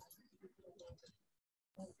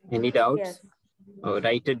 Any doubts? Yes. Oh,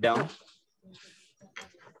 write it down.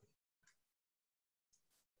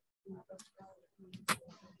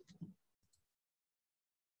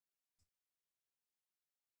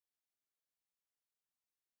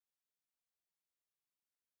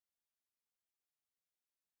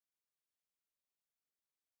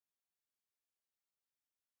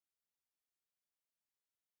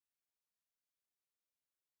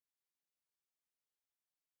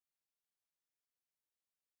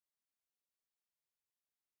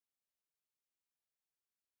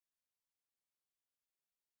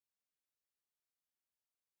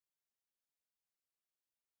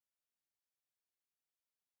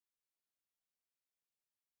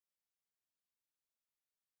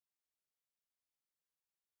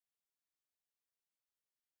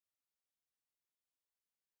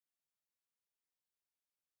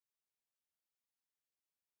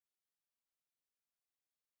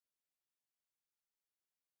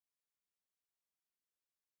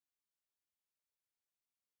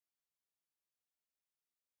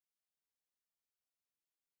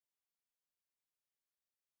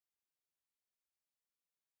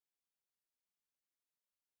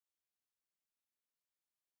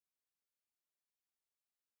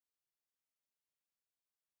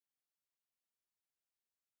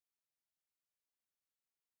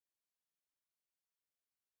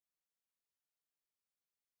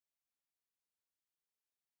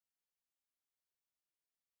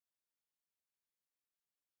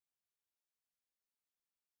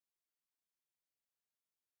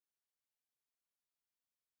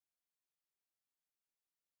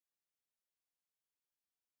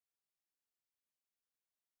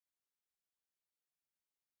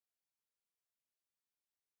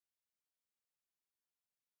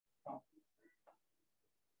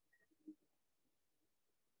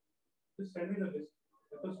 Just send me the list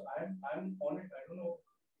because I'm on it. I don't know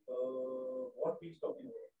what he's talking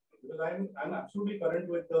about because I'm absolutely current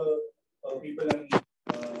with the people and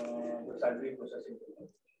the salary processing.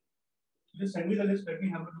 Just send me the list. Let me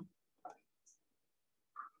have a look.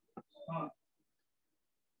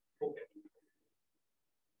 Okay.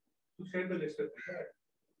 So share the list with me. Right?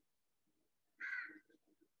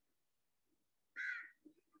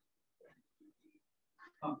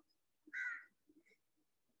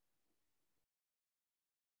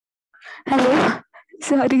 Hello.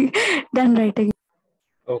 Sorry. Done writing.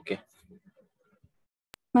 Okay.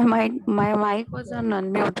 My mic was on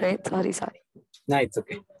unmute, right? Sorry. No, it's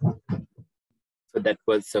okay. So that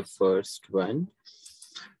was the first one.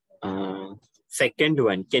 Second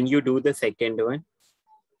one. Can you do the second one?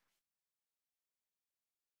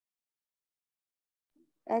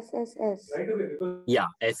 SSS. Yeah,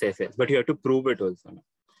 SSS. But you have to prove it also.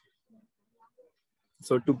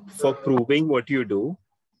 So for proving what you do,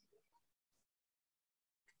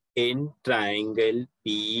 in triangle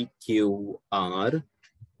PQR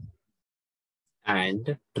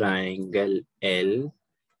and triangle LMN,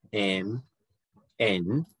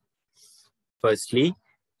 firstly,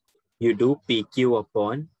 you do PQ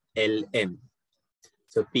upon LM.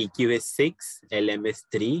 So PQ is 6, LM is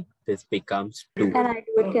 3, this becomes 2. Can I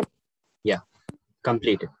do it? Yeah,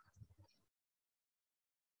 completed.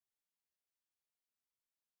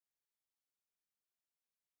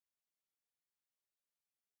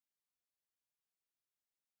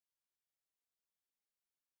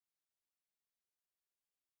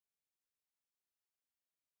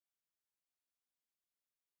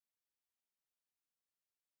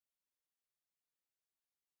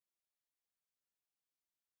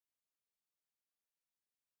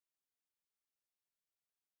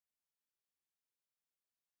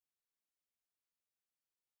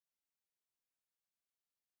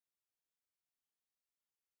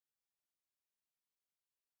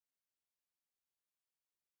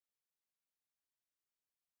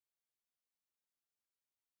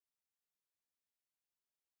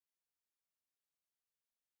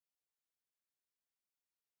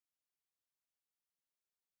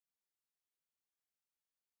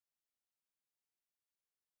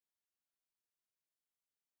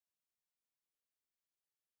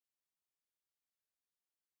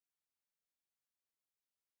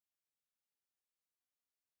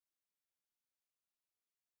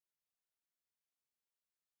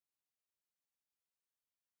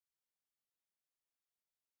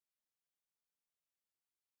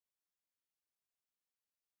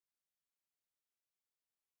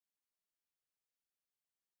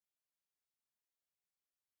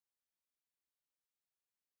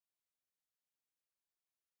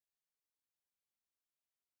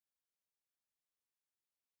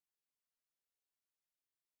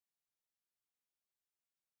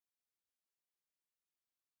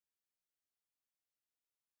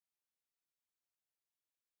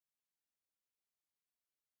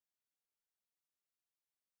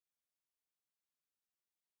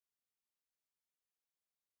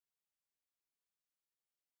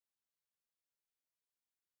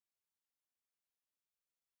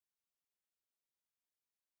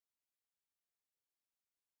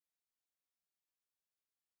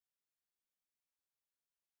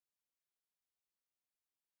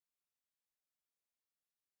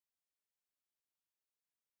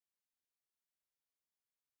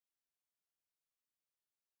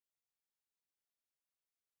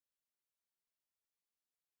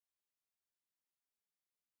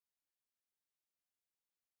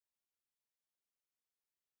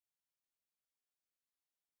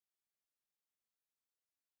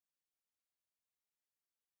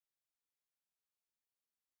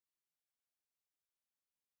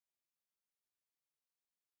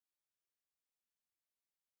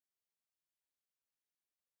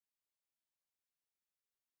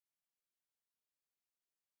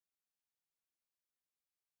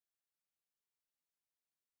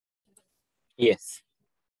 Yes,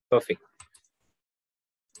 perfect.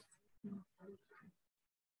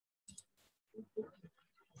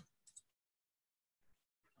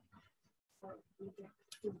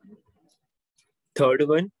 Third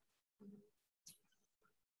one.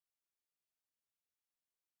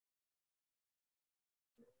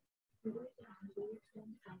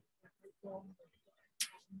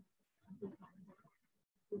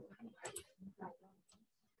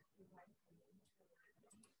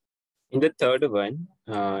 In the third one,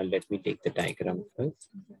 let me take the diagram first.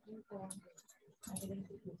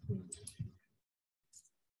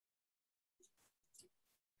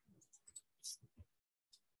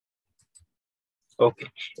 Okay,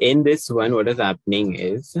 in this one, what is happening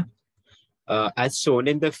is, as shown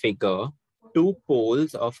in the figure, two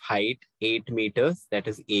poles of height 8 meters, that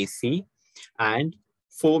is AC, and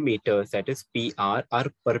 4 meters, that is PR,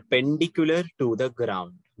 are perpendicular to the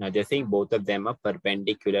ground. Now they're saying both of them are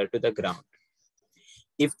perpendicular to the ground.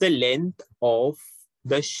 If the length of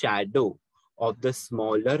the shadow of the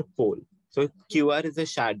smaller pole, so QR is the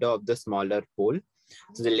shadow of the smaller pole.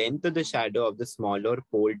 So the length of the shadow of the smaller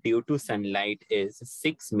pole due to sunlight is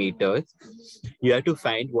 6 meters. You have to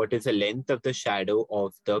find what is the length of the shadow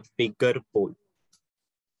of the bigger pole.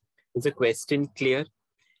 Is the question clear?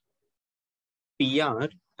 PR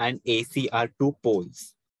and AC are two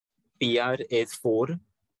poles. PR is 4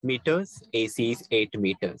 meters, AC is 8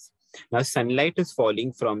 meters. Now sunlight is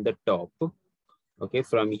falling from the top. Okay,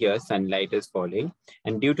 from here sunlight is falling,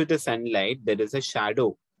 and due to the sunlight there is a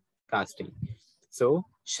shadow casting. So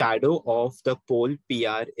shadow of the pole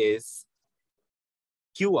PR is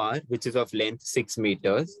QR, which is of length 6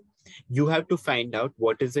 meters. You have to find out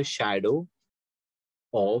what is the shadow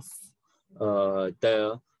of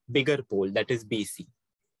the bigger pole, that is BC.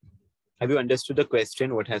 Have you understood the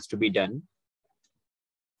question? What has to be done?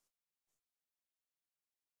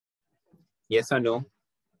 Yes or no?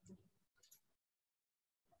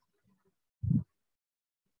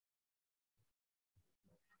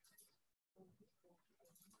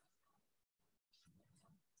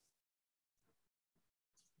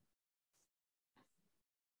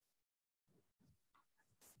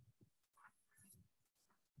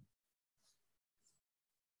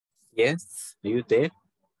 Yes, are you there?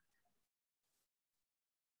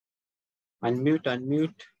 Unmute,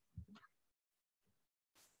 unmute.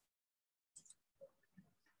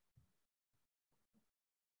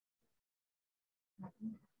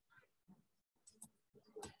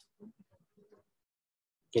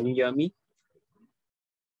 Can you hear me?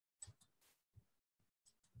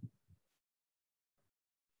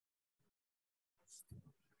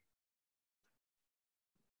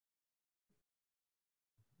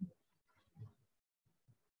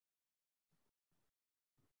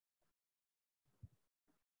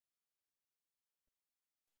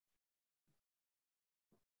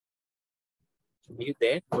 Are you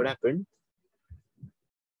there? What happened?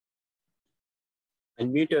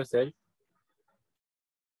 Unmute yourself.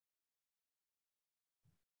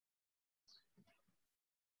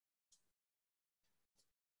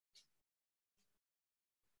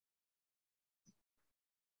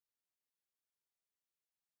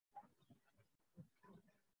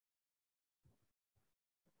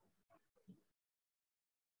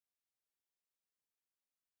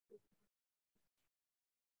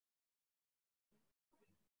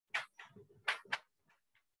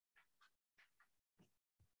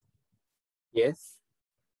 Yes,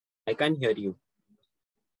 I can't hear you.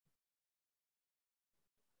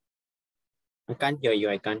 I can't hear you.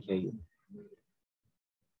 I can't hear you.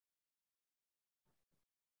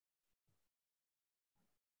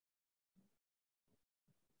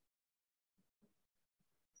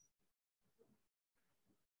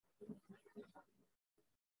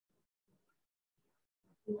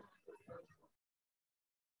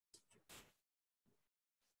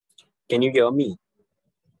 Can you hear me?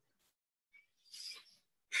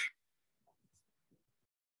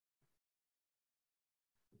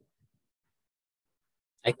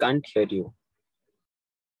 I can't hear you.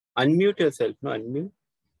 Unmute yourself. No, unmute.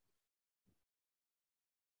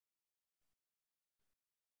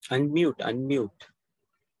 Unmute, unmute.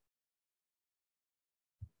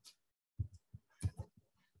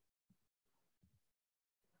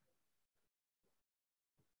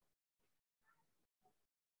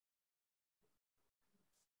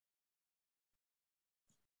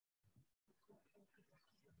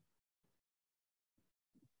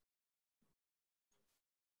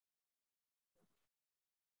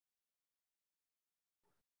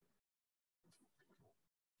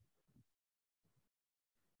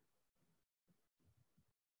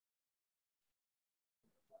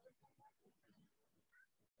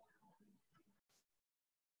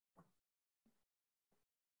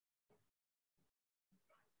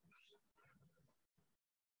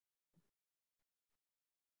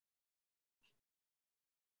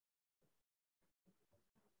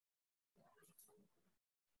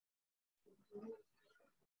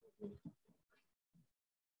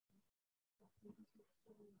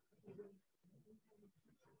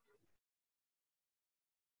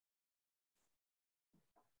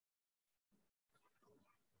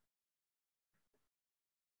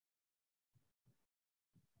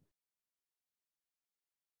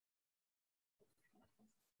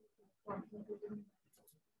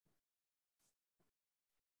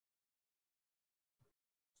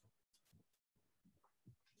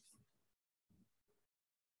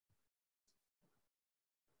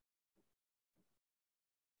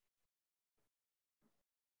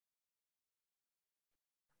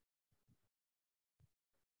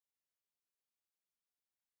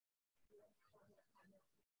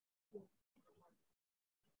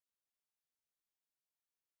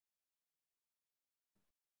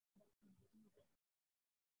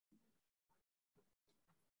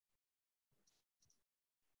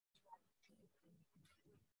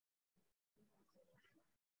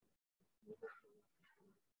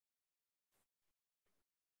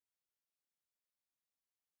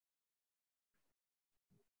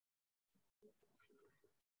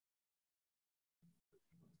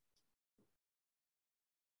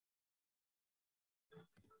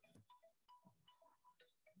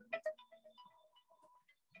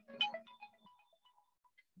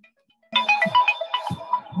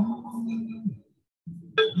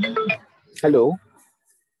 Hello.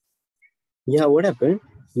 Yeah, what happened?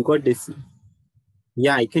 You got this.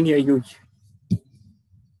 Yeah, I can hear you. Can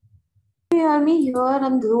you hear me here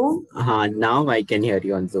on Zoom? Now I can hear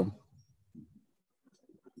you on Zoom.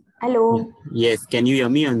 Hello. Yes, can you hear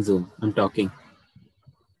me on Zoom? I'm talking.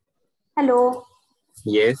 Hello.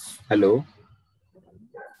 Yes, hello.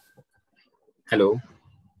 Hello.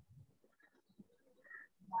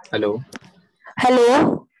 Hello.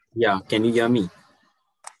 Hello. Yeah, can you hear me?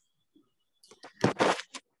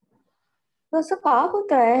 दोस्तों कहाँ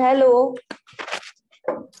होता है? Hello.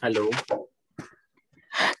 Hello.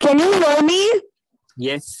 Can you hear me?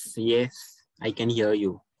 Yes, I can hear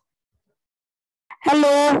you.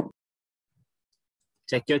 Hello.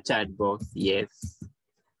 Check your chat box. Yes.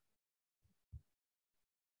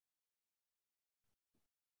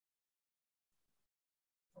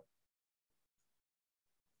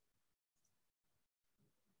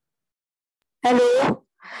 Hello.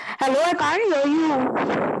 Hello, I can't hear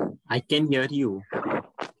you. I can hear you.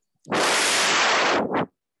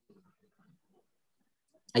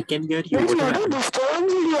 I can hear you. There's What not a happened?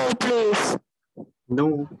 disturbance in your place.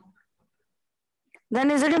 No.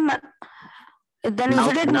 Then is it in my, then is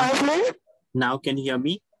it at my place? Now can you hear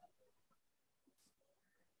me?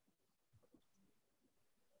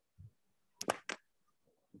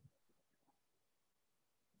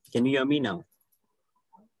 Can you hear me now?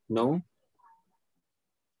 No?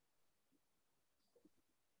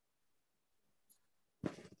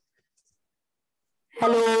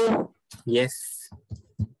 Hello. Yes.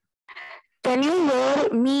 Can you hear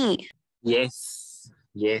me? Yes.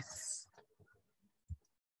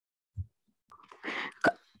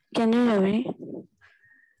 Can you hear me?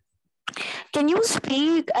 Can you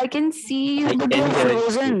speak? I can see you, but you're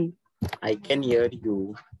frozen. I can hear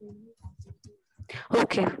you.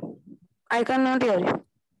 Okay. I cannot hear you.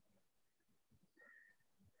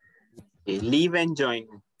 Okay, leave and join.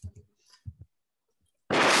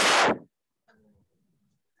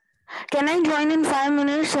 Can I join in 5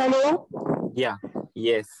 minutes? Hello? Yeah.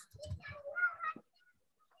 Yes.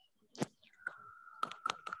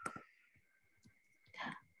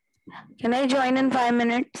 Can I join in 5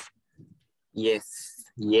 minutes? Yes.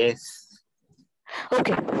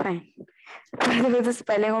 Okay, fine. By the way, the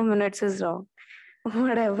spelling of minutes is wrong.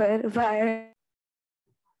 Whatever. Bye.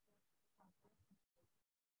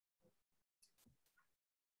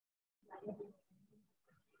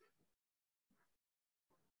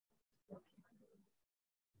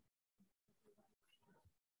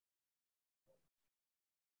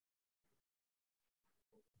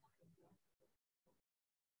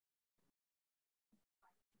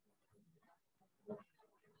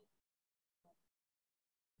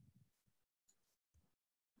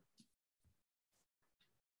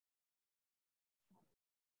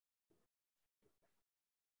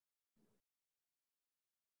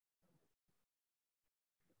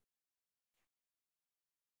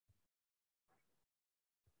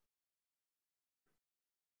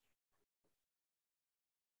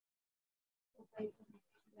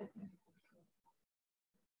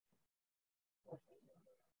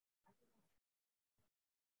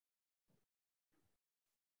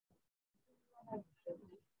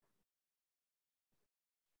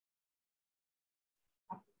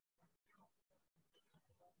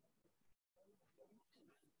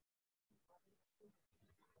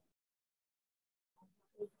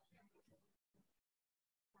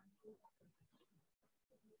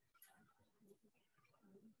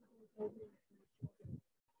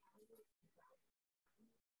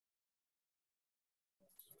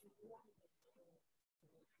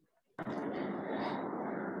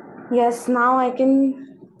 Yes, now I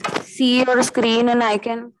can see your screen and I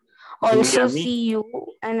can also see you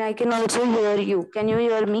and I can also hear you. Can you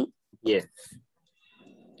hear me? Yes.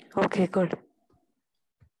 Okay, good.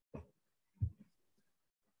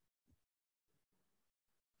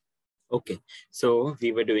 Okay, so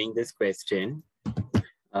we were doing this question.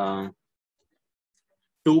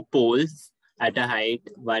 Two poles at a height,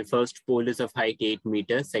 one first pole is of height 8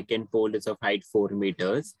 meters, second pole is of height 4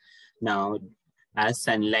 meters. Now, as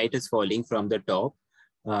sunlight is falling from the top,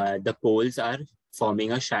 the poles are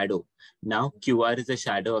forming a shadow. Now, QR is the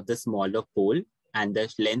shadow of the smaller pole and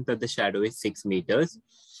the length of the shadow is 6 meters.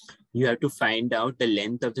 You have to find out the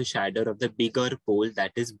length of the shadow of the bigger pole,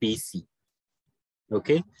 that is BC.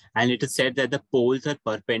 Okay, and it is said that the poles are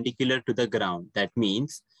perpendicular to the ground. That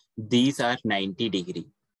means these are 90 degrees.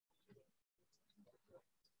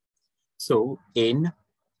 So in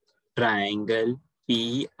triangle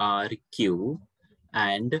PRQ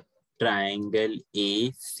and triangle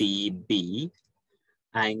ACB,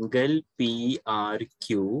 angle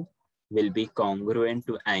PRQ will be congruent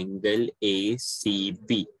to angle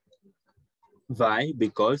ACB. Why?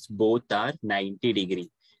 Because both are 90 degrees.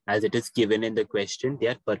 As it is given in the question, they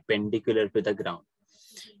are perpendicular to the ground.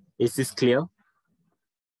 Is this clear?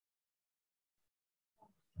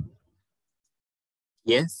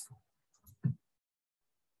 Yes?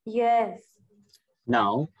 Yes.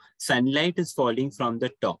 Now, sunlight is falling from the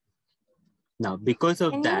top. Now, because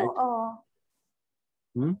of that...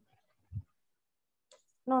 No,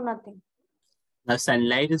 nothing. Now,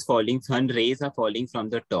 sunlight is falling, sun rays are falling from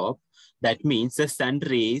the top. That means the sun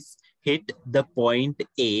rays hit the point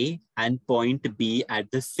A and point B at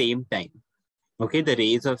the same time. Okay, the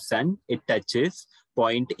rays of sun, it touches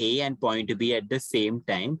point A and point B at the same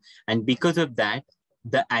time. And because of that,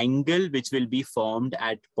 the angle which will be formed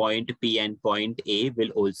at point P and point A will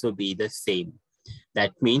also be the same.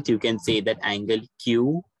 That means you can say that angle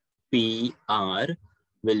QPR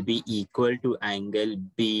will be equal to angle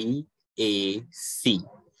BAC.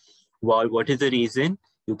 Well, what is the reason?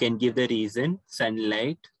 You can give the reason.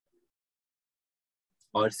 Sunlight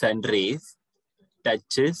or sun rays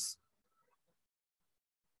touches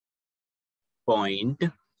point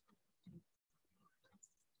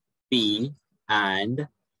P and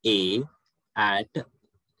A at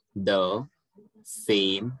the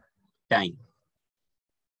same time.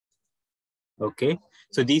 Okay,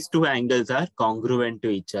 so these two angles are congruent to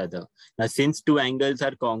each other. Now, since two angles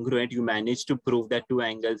are congruent, you manage to prove that two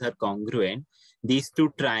angles are congruent. These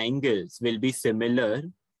two triangles will be similar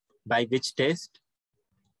by which test?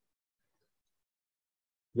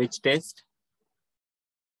 Which test?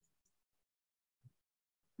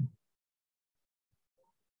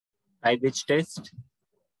 By which test?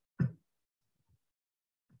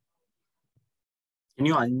 Can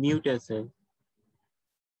you unmute yourself?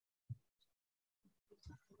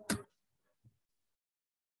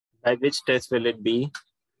 By which test will it be?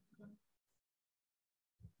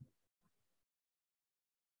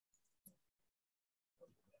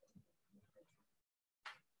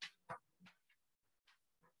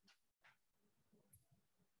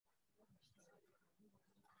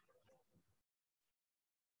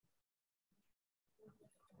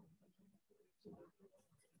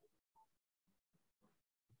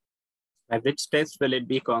 By which test will it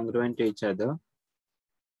be congruent to each other?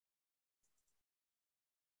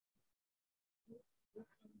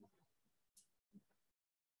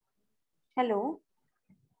 Hello?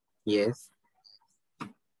 Yes.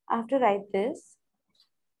 I have to write this.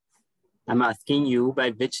 I'm asking you,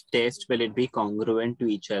 by which test will it be congruent to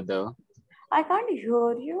each other? I can't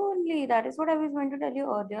hear you only. That is what I was going to tell you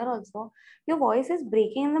earlier also. Your voice is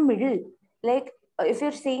breaking in the middle. Like if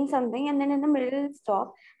you're saying something and then in the middle it'll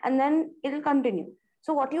stop and then it'll continue.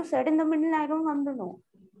 So what you said in the middle, I don't want to know.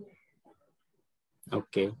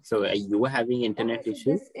 Okay, so are you having internet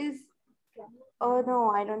issues? This is,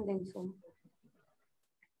 no, I don't think so.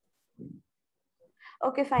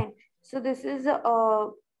 Okay, fine. So this is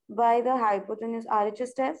by the hypotenuse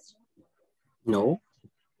RHS test? No.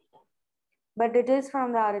 But it is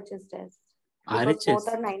from the RHS test. Because RHS? both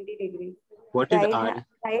are 90 degrees. What is RHS?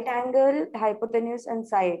 Right angle, hypotenuse and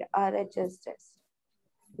side, RHS test.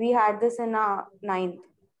 We had this in our 9th.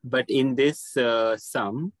 But in this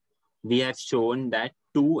sum, we have shown that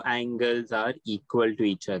two angles are equal to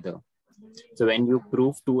each other. So when you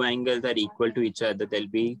prove two angles are equal to each other, they'll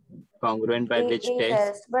be congruent by which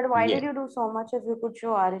test? But why Yeah. did you do so much if you could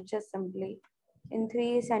show RHS simply? In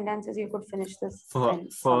 3 sentences, you could finish this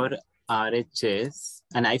sentence. For RHS,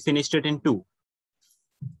 and I finished it in 2.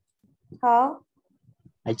 How?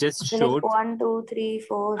 I just showed 1, 2, 3,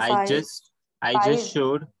 4, 5.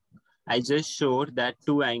 I just showed that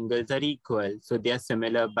two angles are equal, so they are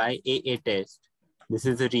similar by AA test. This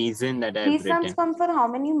is the reason that I've These written. sums come for how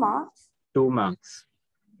many marks? 2 marks.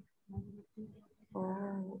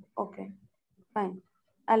 Oh, okay, fine.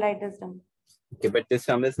 I'll write this down. Okay, but this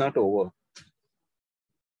sum is not over.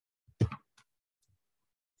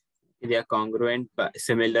 They are congruent,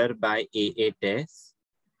 similar by AA test.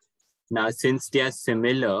 Now, since they are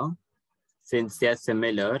similar,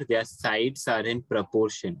 their sides are in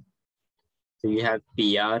proportion. So you have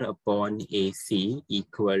PR upon AC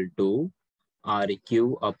equal to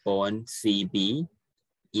RQ upon CB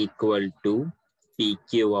equal to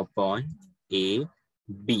PQ upon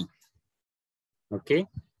AB. Okay.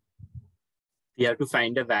 You have to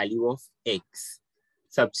find the value of X.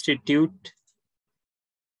 Substitute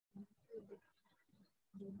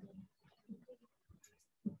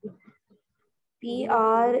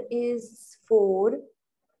PR is 4,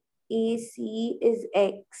 AC is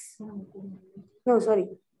X. No, sorry.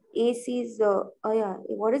 AC is, oh yeah,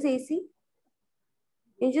 what is AC?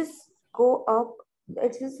 You just go up.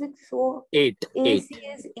 It's just like so. 8. AC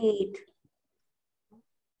is 8.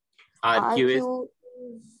 RQ is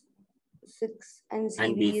 6 and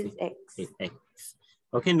CB is X. X.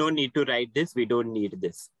 Okay, no need to write this. We don't need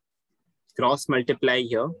this. Cross multiply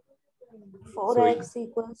here. 4x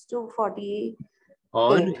equals to 48.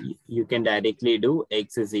 Or you can directly do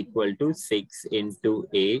X is equal to 6 into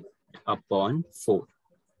 8 upon 4.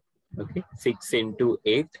 Okay, 6 into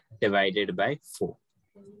 8 divided by 4.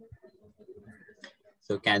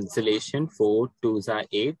 So cancellation, 4 2s are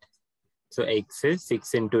 8. So X is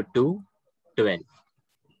 6 into 2, 12.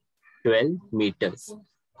 12 meters.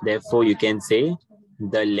 Therefore, you can say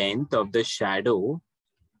the length of the shadow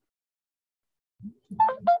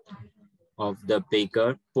of the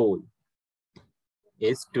bigger pole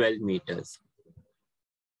is 12 meters.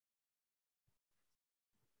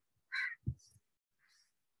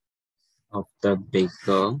 Of the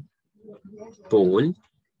bigger pole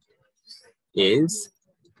is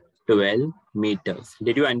 12 meters.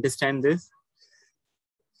 Did you understand this?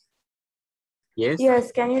 Yes?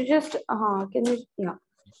 Yes, can you just, can you, yeah.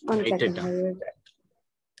 One second.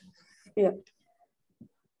 Yeah.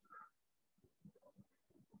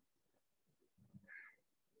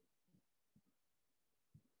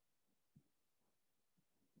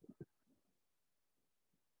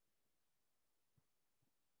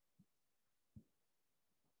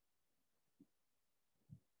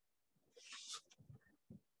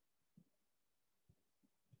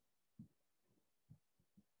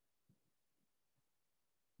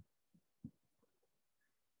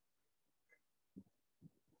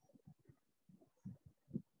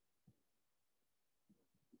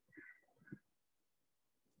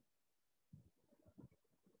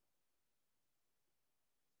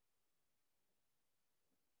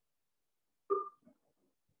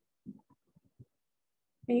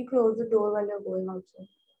 Can you close the door while you're going outside?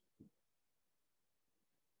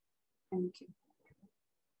 Thank you.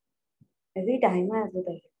 Every time I have to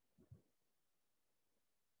tell you.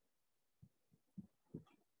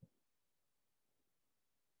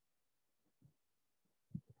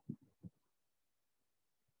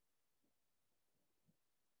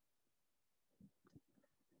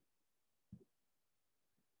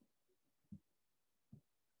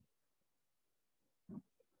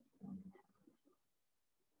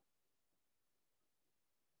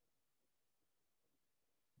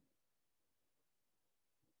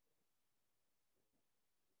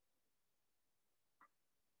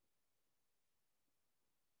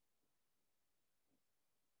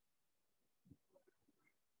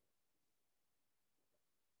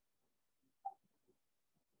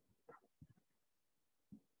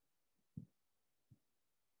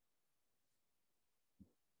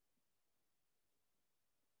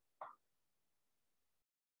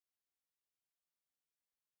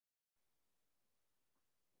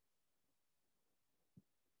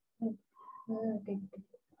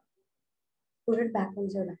 Put it back on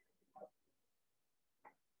your lap.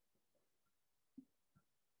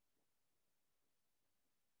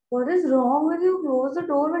 What is wrong with you? Close the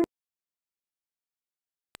door when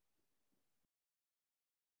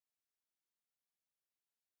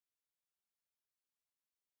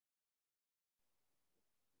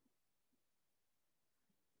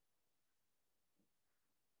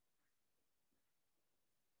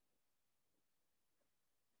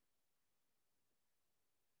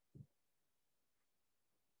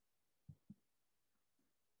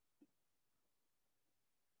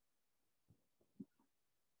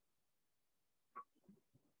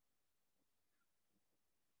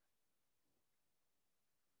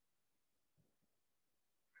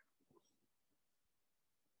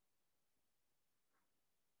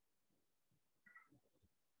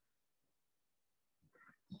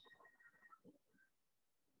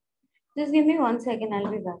Just give me 1 second,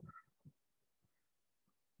 I'll be back.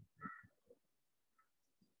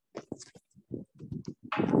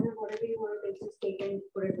 Whatever you want to take, just take and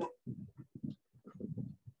put it back.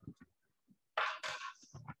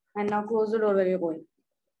 And now close the door where you're going.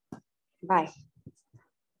 Bye.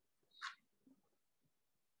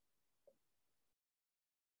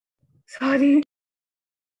 Sorry.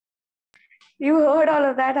 You heard all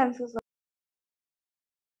of that. I'm so sorry.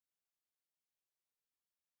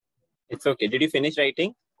 It's okay. Did you finish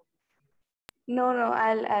writing? No,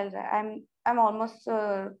 I'm almost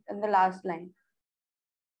in the last line.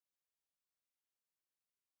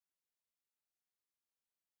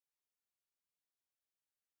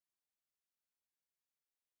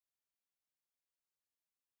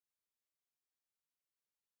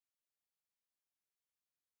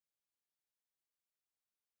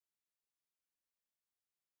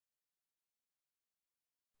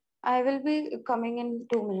 I will be coming in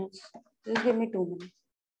 2 minutes. Just give me 2 minutes.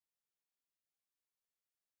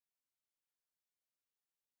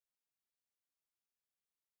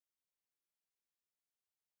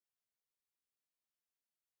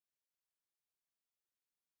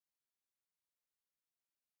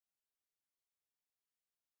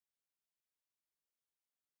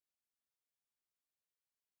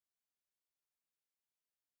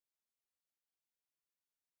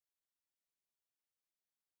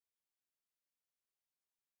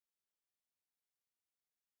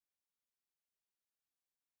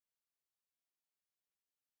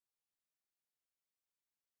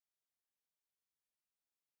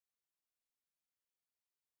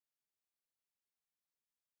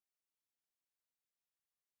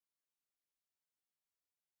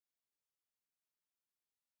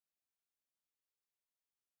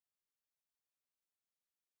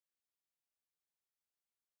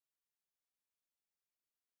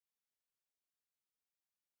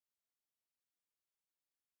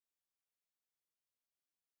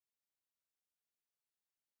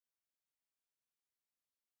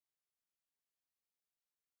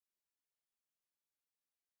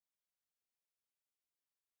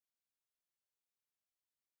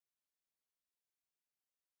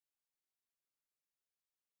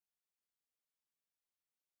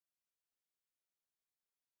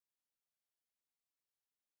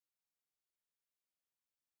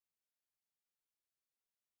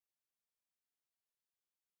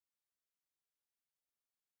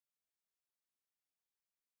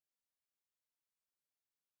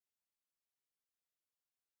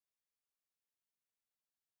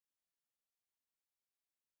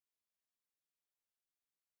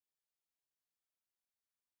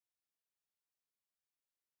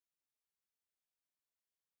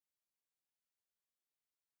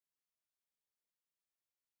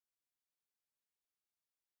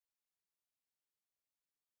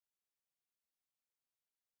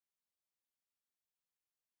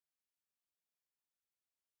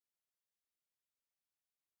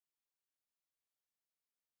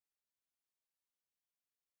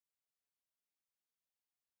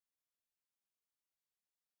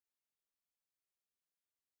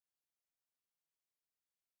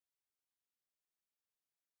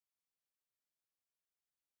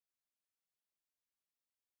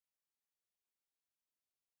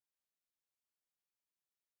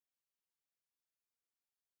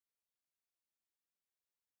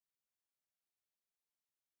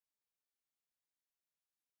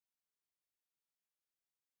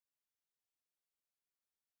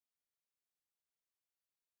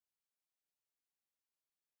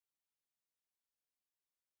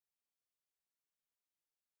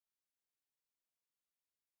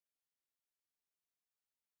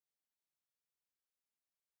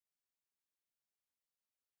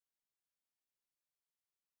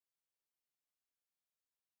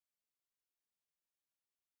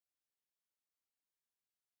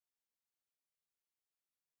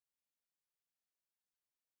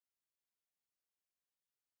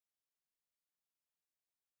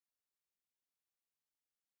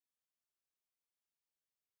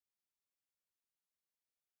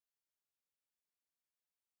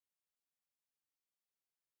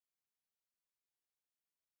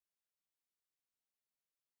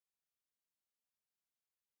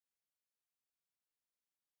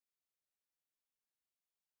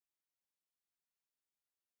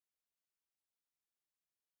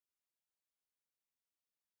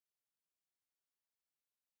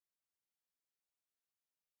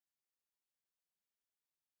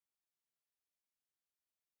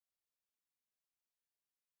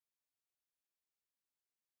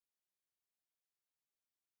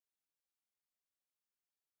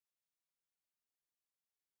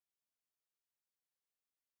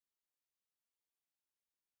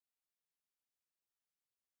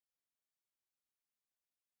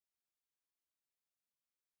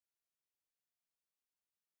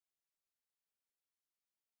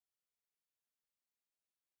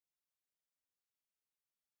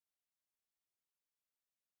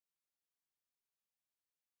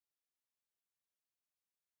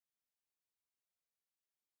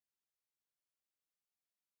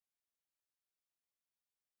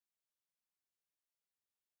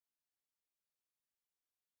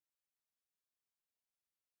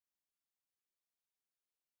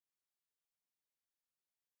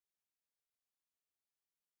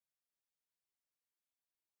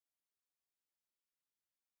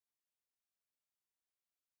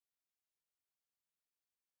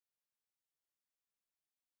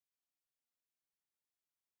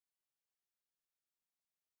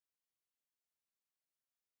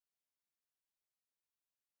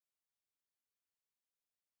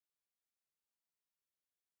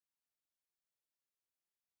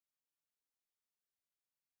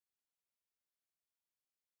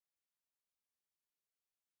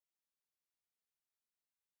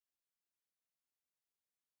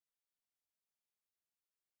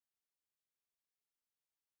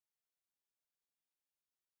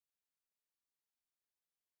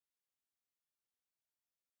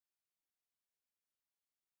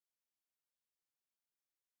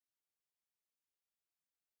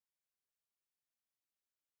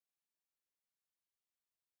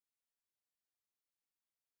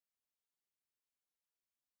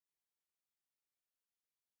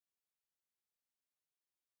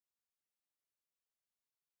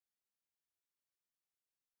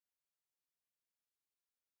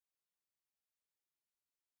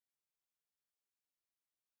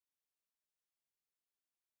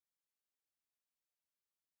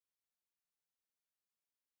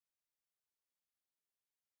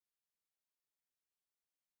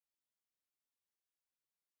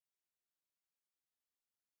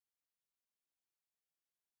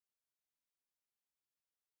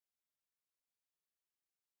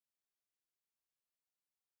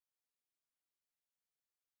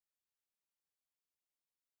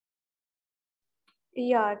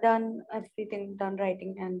 Yeah, done everything, done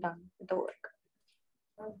writing and done with the work.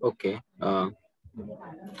 Okay.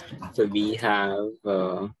 So we have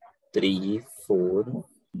 3, 4,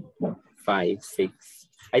 5, 6.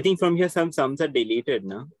 I think from here some sums are deleted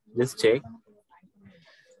now. Just check.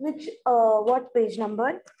 Which what page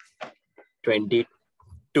number? 22.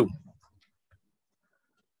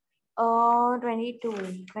 22.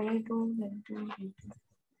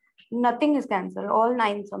 Nothing is cancelled. All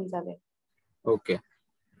 9 sums are there. Okay.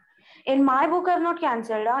 In my book, I've not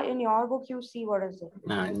cancelled. In your book, you see what is it.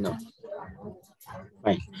 No.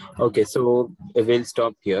 Fine. Okay, so we'll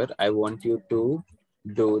stop here. I want you to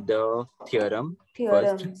do the theorem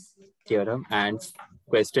first. Theorem and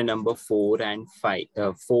question number 4 and 5.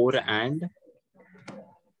 4 and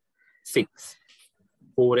 6.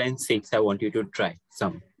 4 and 6, I want you to try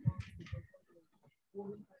some.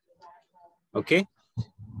 Okay?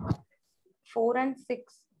 4 and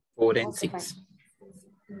 6. 4 and Okay, 6.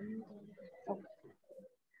 Okay.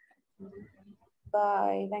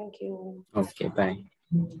 Bye. Thank you. Okay, bye.